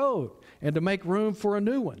old road and to make room for a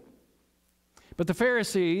new one. But the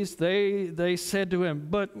Pharisees, they said to him,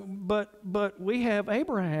 but we have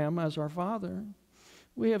Abraham as our father.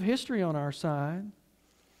 We have history on our side.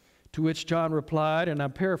 To which John replied, and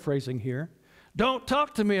I'm paraphrasing here, "Don't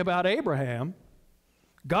talk to me about Abraham.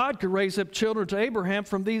 God could raise up children to Abraham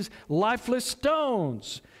from these lifeless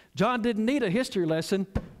stones." John didn't need a history lesson.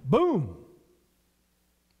 Boom!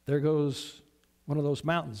 There goes one of those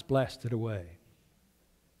mountains blasted away.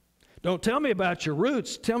 "Don't tell me about your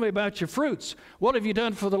roots. Tell me about your fruits. What have you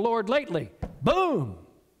done for the Lord lately?" Boom!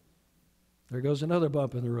 There goes another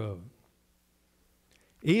bump in the road.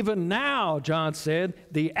 "Even now," John said,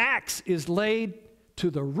 "the axe is laid to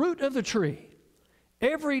the root of the tree.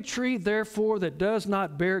 Every tree, therefore, that does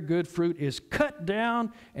not bear good fruit is cut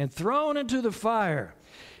down and thrown into the fire.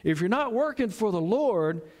 If you're not working for the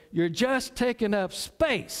Lord, you're just taking up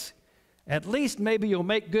space. At least maybe you'll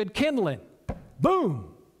make good kindling."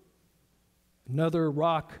 Boom! Another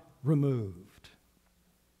rock removed.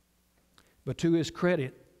 But to his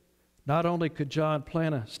credit, not only could John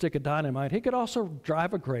plant a stick of dynamite, he could also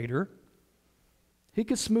drive a grader. He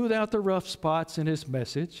could smooth out the rough spots in his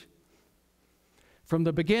message. From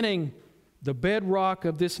the beginning, the bedrock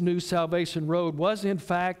of this new salvation road was, in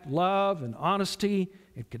fact, love and honesty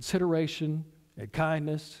and consideration and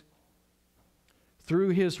kindness. Through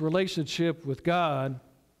his relationship with God,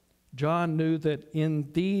 John knew that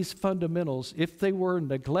in these fundamentals, if they were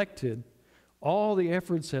neglected, all the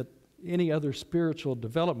efforts at any other spiritual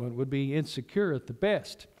development would be insecure at the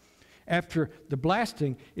best. After the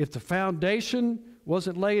blasting, if the foundation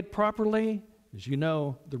wasn't laid properly, as you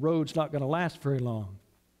know, the road's not going to last very long.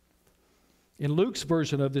 In Luke's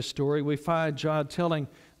version of this story, we find John telling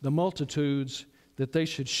the multitudes that they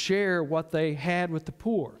should share what they had with the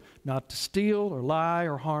poor, not to steal or lie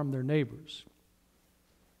or harm their neighbors.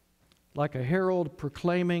 Like a herald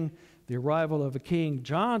proclaiming the arrival of a king,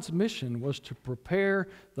 John's mission was to prepare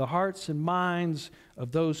the hearts and minds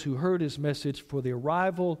of those who heard his message for the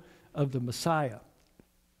arrival of the Messiah.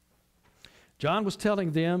 John was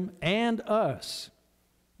telling them and us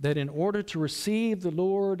that in order to receive the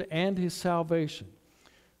Lord and his salvation,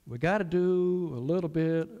 we got to do a little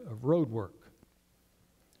bit of road work.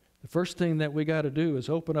 The first thing that we got to do is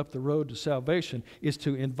open up the road to salvation, is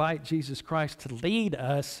to invite Jesus Christ to lead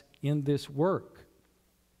us in this work.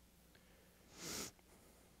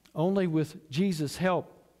 Only with Jesus'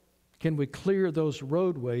 help can we clear those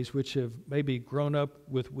roadways which have maybe grown up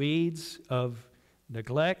with weeds of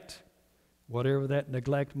neglect, whatever that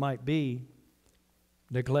neglect might be,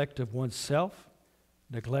 neglect of oneself,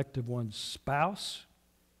 neglect of one's spouse,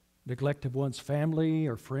 neglect of one's family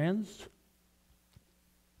or friends.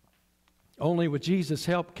 Only with Jesus'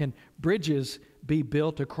 help can bridges be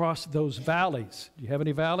built across those valleys. Do you have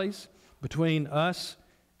any valleys between us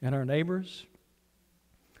and our neighbors?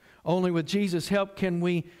 Only with Jesus' help can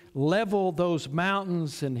we level those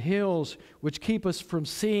mountains and hills which keep us from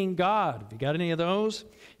seeing God. Have you got any of those?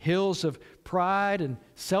 Hills of pride and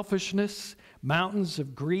selfishness, mountains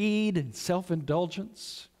of greed and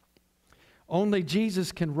self-indulgence. Only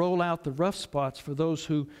Jesus can roll out the rough spots for those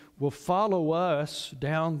who will follow us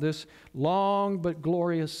down this long but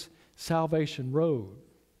glorious salvation road.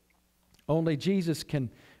 Only Jesus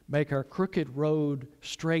can make our crooked road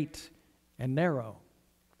straight and narrow.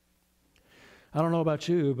 I don't know about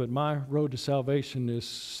you, but my road to salvation is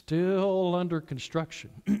still under construction.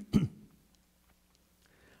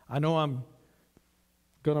 I know I'm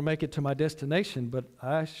going to make it to my destination, but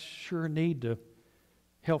I sure need to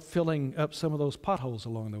help filling up some of those potholes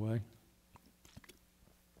along the way.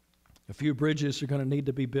 A few bridges are going to need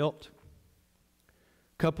to be built.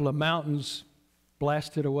 A couple of mountains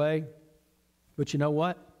blasted away. But you know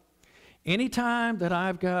what? Anytime that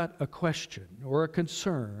I've got a question or a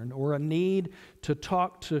concern or a need to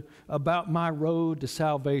talk about my road to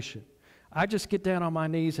salvation, I just get down on my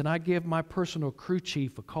knees and I give my personal crew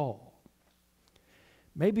chief a call.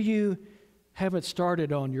 Maybe you haven't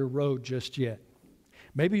started on your road just yet.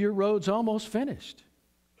 Maybe your road's almost finished.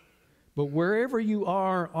 But wherever you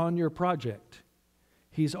are on your project,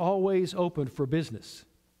 He's always open for business.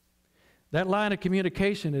 That line of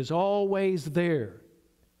communication is always there.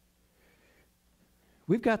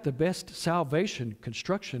 We've got the best salvation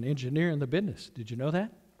construction engineer in the business. Did you know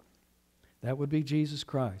that? That would be Jesus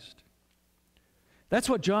Christ. That's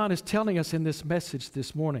what John is telling us in this message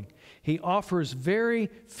this morning. He offers very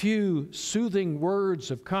few soothing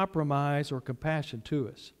words of compromise or compassion to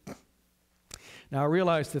us. Now, I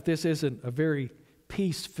realize that this isn't a very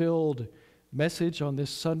peace-filled message on this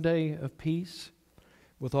Sunday of peace,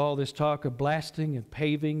 with all this talk of blasting and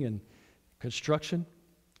paving and construction.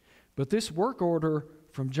 But this work order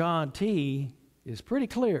from John T. is pretty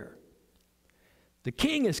clear. The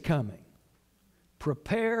King is coming.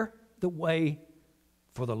 Prepare the way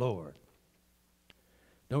for the Lord.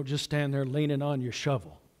 Don't just stand there leaning on your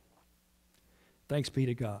shovel. Thanks be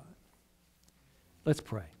to God. Let's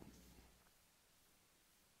pray.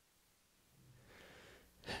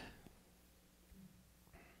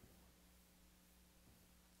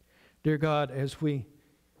 Dear God, as we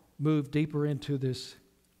move deeper into this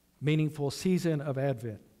meaningful season of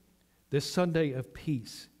Advent, this Sunday of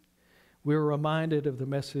peace, we're reminded of the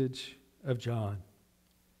message of John,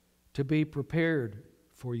 to be prepared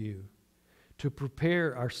for you, to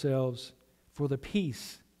prepare ourselves for the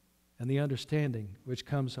peace and the understanding which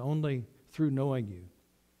comes only through knowing you,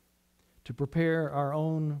 to prepare our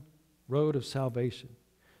own road of salvation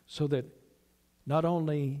so that not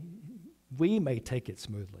only we may take it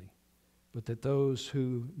smoothly, but that those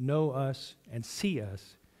who know us and see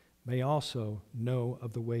us may also know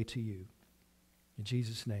of the way to you. In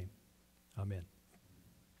Jesus' name, amen.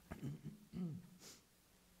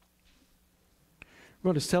 We're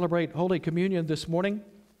going to celebrate Holy Communion this morning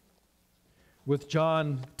with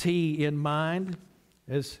John T. in mind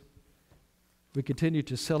as we continue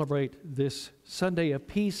to celebrate this Sunday of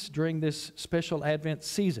peace during this special Advent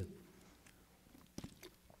season.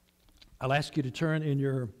 I'll ask you to turn in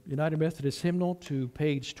your United Methodist hymnal to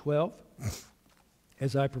page 12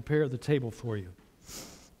 as I prepare the table for you.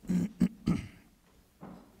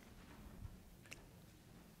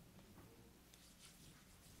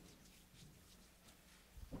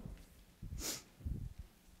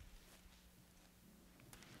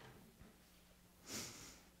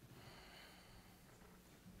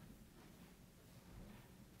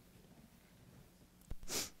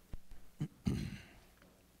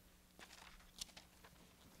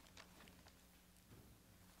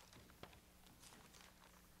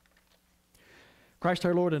 Christ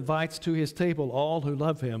our Lord invites to his table all who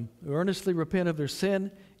love him, who earnestly repent of their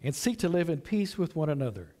sin and seek to live in peace with one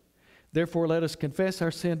another. Therefore, let us confess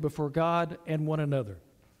our sin before God and one another.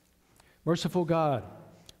 Merciful God,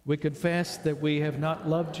 we confess that we have not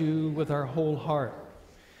loved you with our whole heart,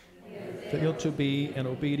 failed to be an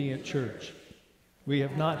obedient church. We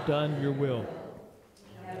have not done your will,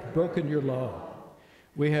 broken your law.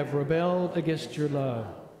 We have rebelled against your love.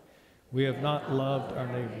 We have not loved our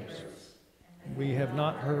neighbors. We have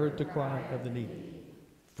not heard the cry of the needy.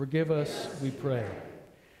 Forgive us, we pray.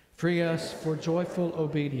 Free us for joyful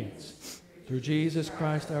obedience. Through Jesus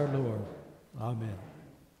Christ our Lord. Amen.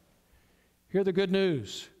 Hear the good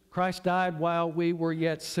news. Christ died while we were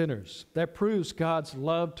yet sinners. That proves God's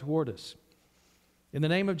love toward us. In the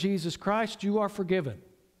name of Jesus Christ, you are forgiven.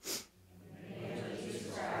 In the name of Jesus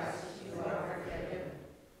Christ, you are forgiven.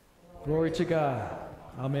 Glory to God.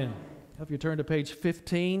 Amen. Have you turn to page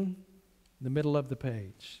 15? In the middle of the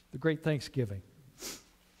page, the great Thanksgiving.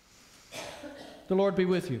 The Lord be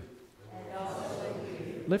with you. And also with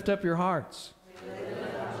you. Lift up your hearts.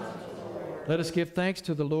 Let us give thanks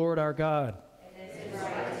to the Lord our God.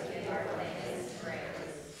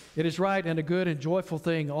 It is right and a good and joyful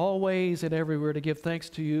thing always and everywhere to give thanks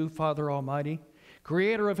to you, Father Almighty,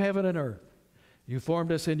 Creator of heaven and earth. You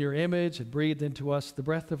formed us in your image and breathed into us the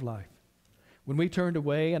breath of life. When we turned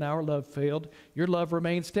away and our love failed, your love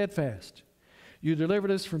remained steadfast. You delivered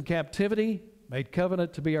us from captivity, made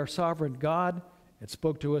covenant to be our sovereign God, and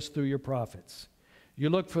spoke to us through your prophets. You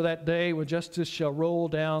look for that day when justice shall roll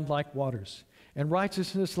down like waters, and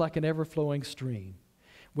righteousness like an ever-flowing stream.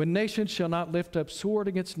 When nation shall not lift up sword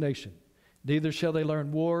against nation, neither shall they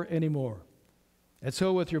learn war anymore. And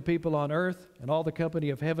so with your people on earth and all the company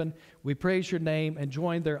of heaven, we praise your name and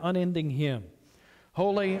join their unending hymn.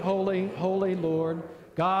 Holy, holy, holy Lord,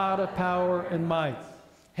 God of power and might.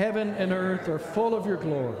 Heaven and earth are full of your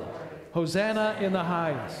glory. Hosanna in the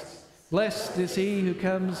highest. Blessed is he who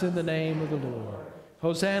comes in the name of the Lord.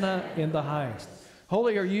 Hosanna in the highest.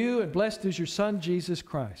 Holy are you, and blessed is your Son, Jesus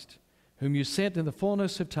Christ, whom you sent in the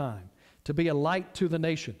fullness of time to be a light to the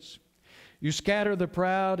nations. You scatter the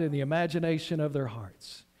proud in the imagination of their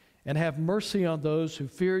hearts, and have mercy on those who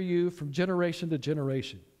fear you from generation to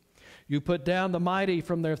generation. You put down the mighty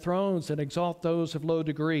from their thrones and exalt those of low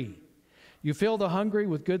degree. You fill the hungry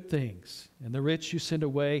with good things, and the rich you send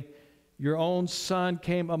away. Your own Son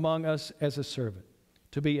came among us as a servant,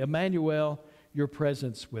 to be Emmanuel, your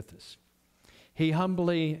presence with us. He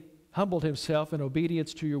humbled himself in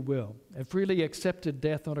obedience to your will, and freely accepted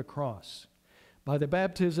death on a cross. By the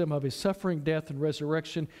baptism of his suffering, death, and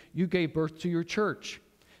resurrection, you gave birth to your church,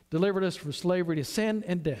 delivered us from slavery to sin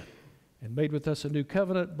and death, and made with us a new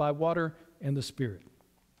covenant by water and the Spirit.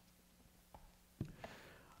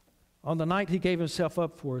 On the night he gave himself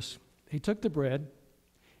up for us, he took the bread,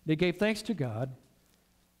 and he gave thanks to God,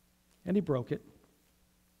 and he broke it,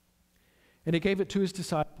 and he gave it to his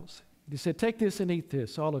disciples. He said, "Take this and eat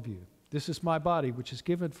this, all of you. This is my body, which is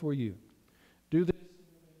given for you. Do this in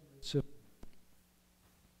remembrance of me."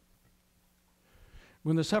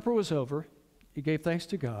 When the supper was over, he gave thanks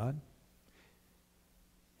to God,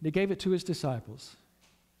 and he gave it to his disciples.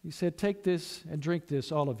 He said, "Take this and drink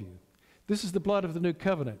this, all of you. This is the blood of the new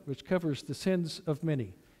covenant, which covers the sins of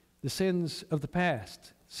many, the sins of the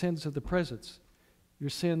past, sins of the present, your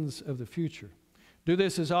sins of the future. Do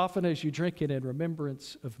this as often as you drink it in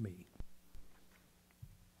remembrance of me."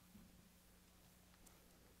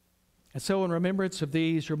 And so, in remembrance of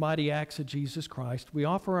these, your mighty acts of Jesus Christ, we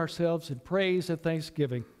offer ourselves in praise and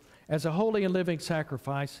thanksgiving as a holy and living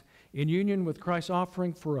sacrifice in union with Christ's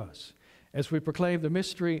offering for us, as we proclaim the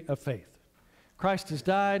mystery of faith. Christ has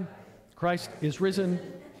died, Christ is risen,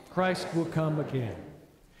 Christ will come again.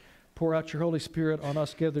 Pour out your Holy Spirit on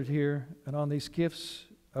us gathered here and on these gifts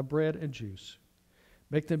of bread and juice.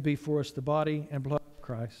 Make them be for us the body and blood of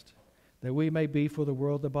Christ, that we may be for the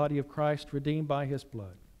world the body of Christ, redeemed by his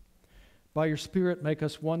blood. By your Spirit, make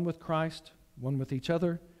us one with Christ, one with each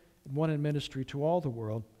other, and one in ministry to all the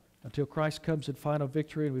world, until Christ comes in final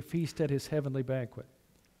victory and we feast at his heavenly banquet.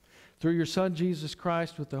 Through your Son, Jesus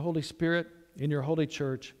Christ, with the Holy Spirit, in your holy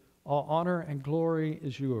church, all honor and glory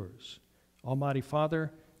is yours, Almighty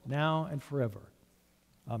Father, now and forever.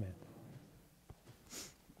 Amen.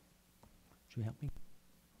 Would you help me?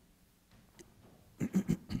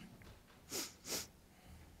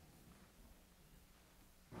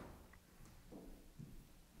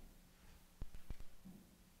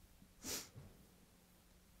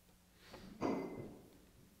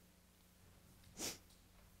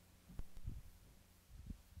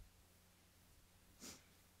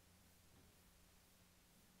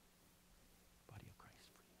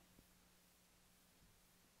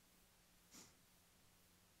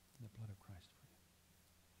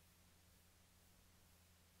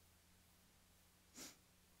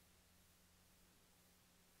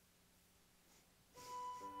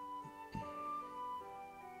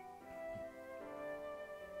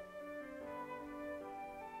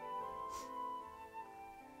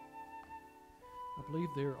 I believe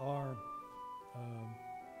there are,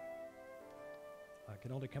 I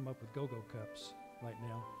can only come up with go-go cups right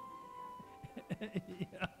now.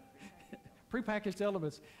 Yeah. Prepackaged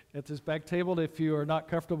elements at this back table. If you are not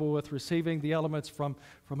comfortable with receiving the elements from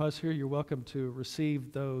us here, you're welcome to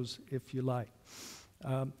receive those if you like.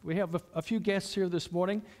 We have a few guests here this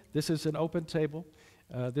morning. This is an open table.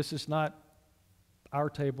 This is not our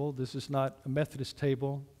table. This is not a Methodist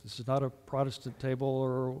table. This is not a Protestant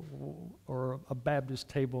table or a Baptist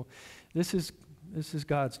table. This is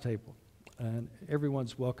God's table, and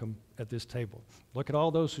everyone's welcome at this table. Look at all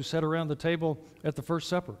those who sat around the table at the First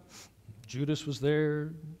Supper. Judas was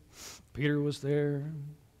there. Peter was there.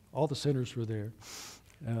 All the sinners were there.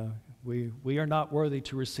 We are not worthy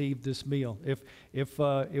to receive this meal. If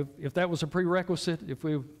that was a prerequisite,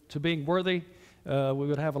 to being worthy, we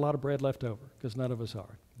would have a lot of bread left over, because none of us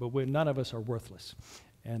are. But none of us are worthless,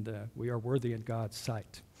 and we are worthy in God's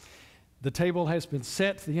sight. The table has been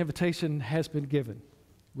set. The invitation has been given.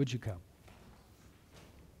 Would you come?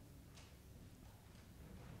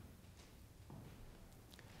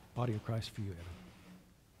 Body of Christ for you, Evan.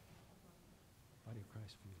 Body of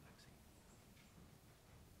Christ for you, Lexi.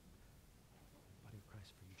 Body of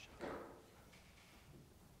Christ for you, Sean.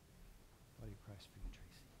 Body of Christ for you,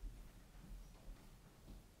 Tracy.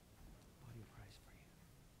 Body of Christ for you.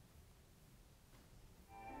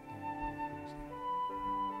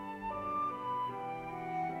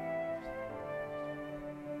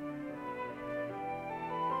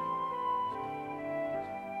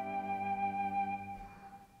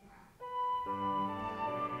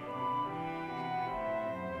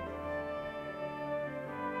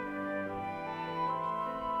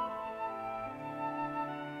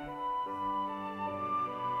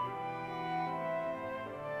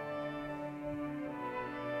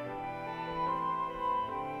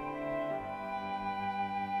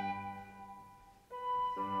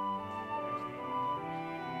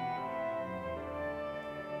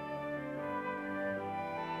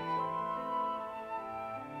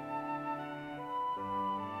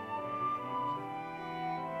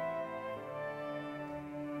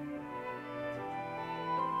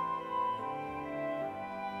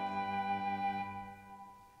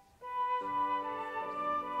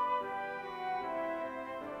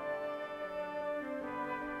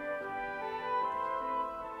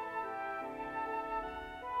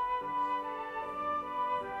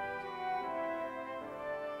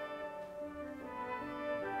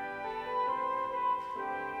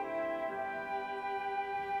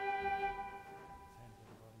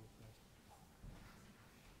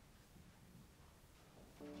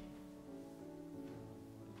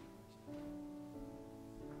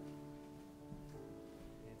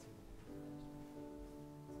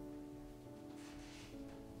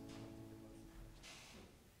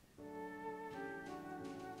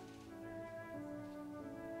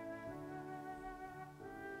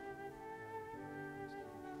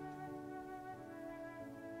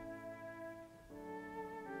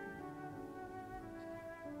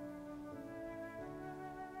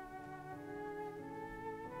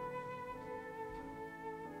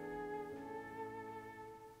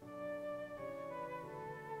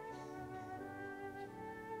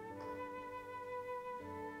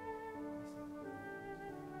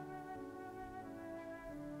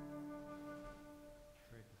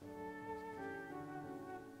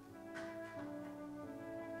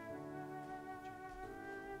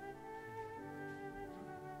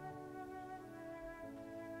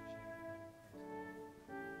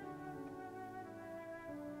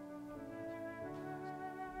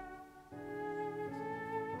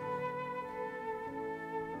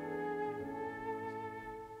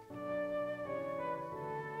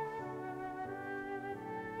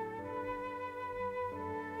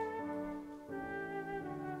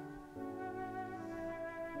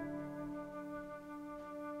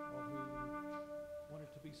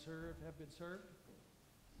 been served.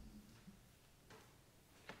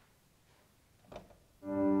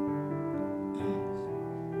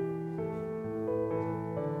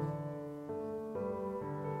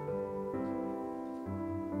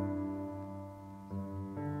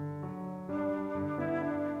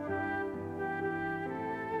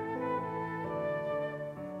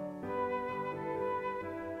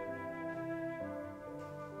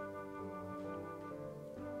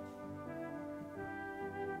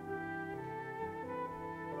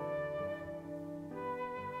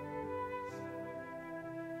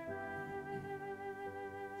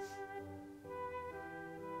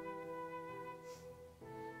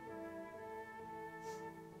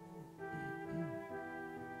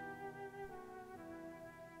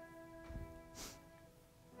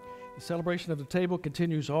 The celebration of the table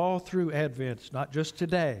continues all through Advent, not just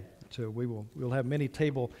today. So we'll have many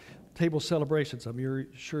table celebrations. I'm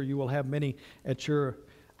sure you will have many at your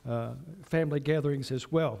family gatherings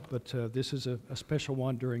as well. But this is a special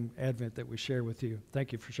one during Advent that we share with you.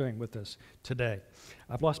 Thank you for sharing with us today.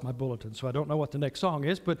 I've lost my bulletin, so I don't know what the next song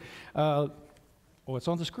is, but it's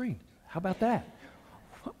on the screen. How about that?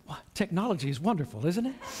 Technology is wonderful, isn't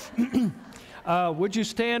it? Would you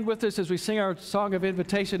stand with us as we sing our song of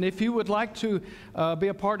invitation? If you would like to be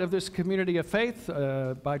a part of this community of faith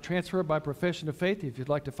by transfer, by profession of faith, if you'd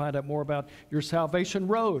like to find out more about your salvation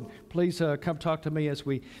road, please come talk to me as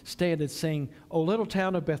we stand and sing, O Little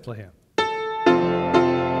Town of Bethlehem.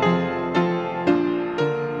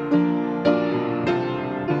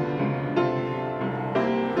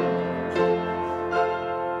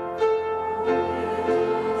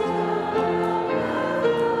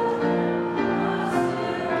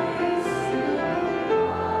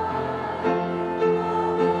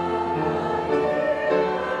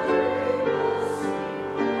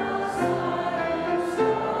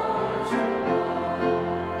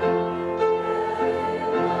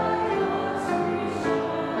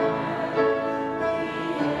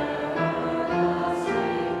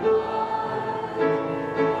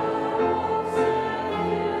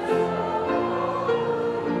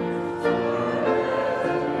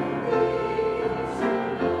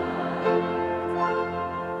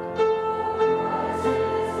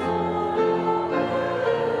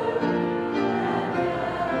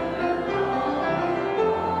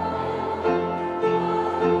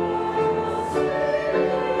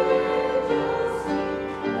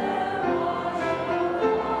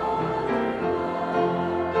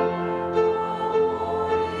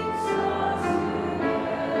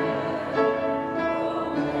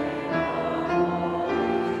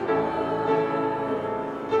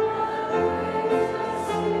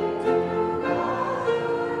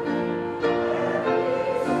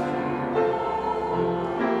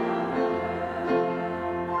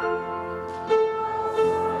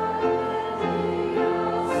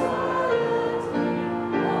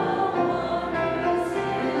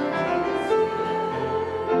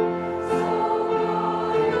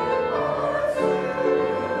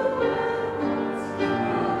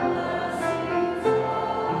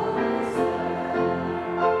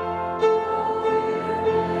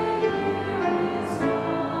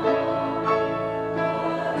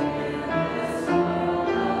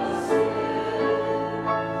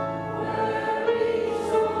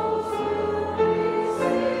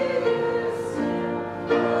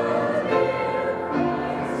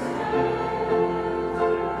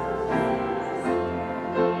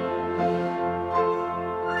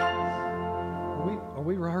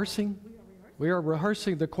 We are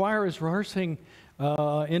rehearsing. The choir is rehearsing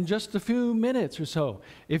in just a few minutes or so.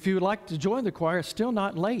 If you'd like to join the choir, it's still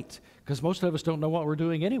not late, because most of us don't know what we're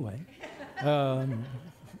doing anyway.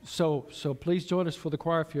 So please join us for the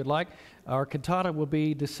choir if you'd like. Our cantata will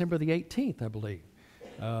be December the 18th, I believe.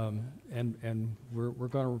 And we're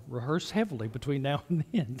going to rehearse heavily between now and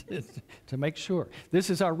then to make sure. This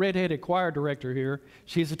is our red-headed choir director here.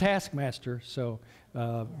 She's a taskmaster, so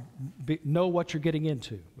know what you're getting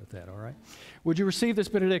into with that, all right? Would you receive this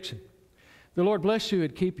benediction? The Lord bless you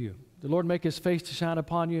and keep you. The Lord make his face to shine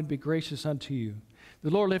upon you and be gracious unto you. The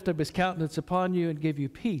Lord lift up his countenance upon you and give you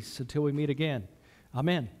peace until we meet again.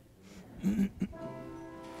 Amen.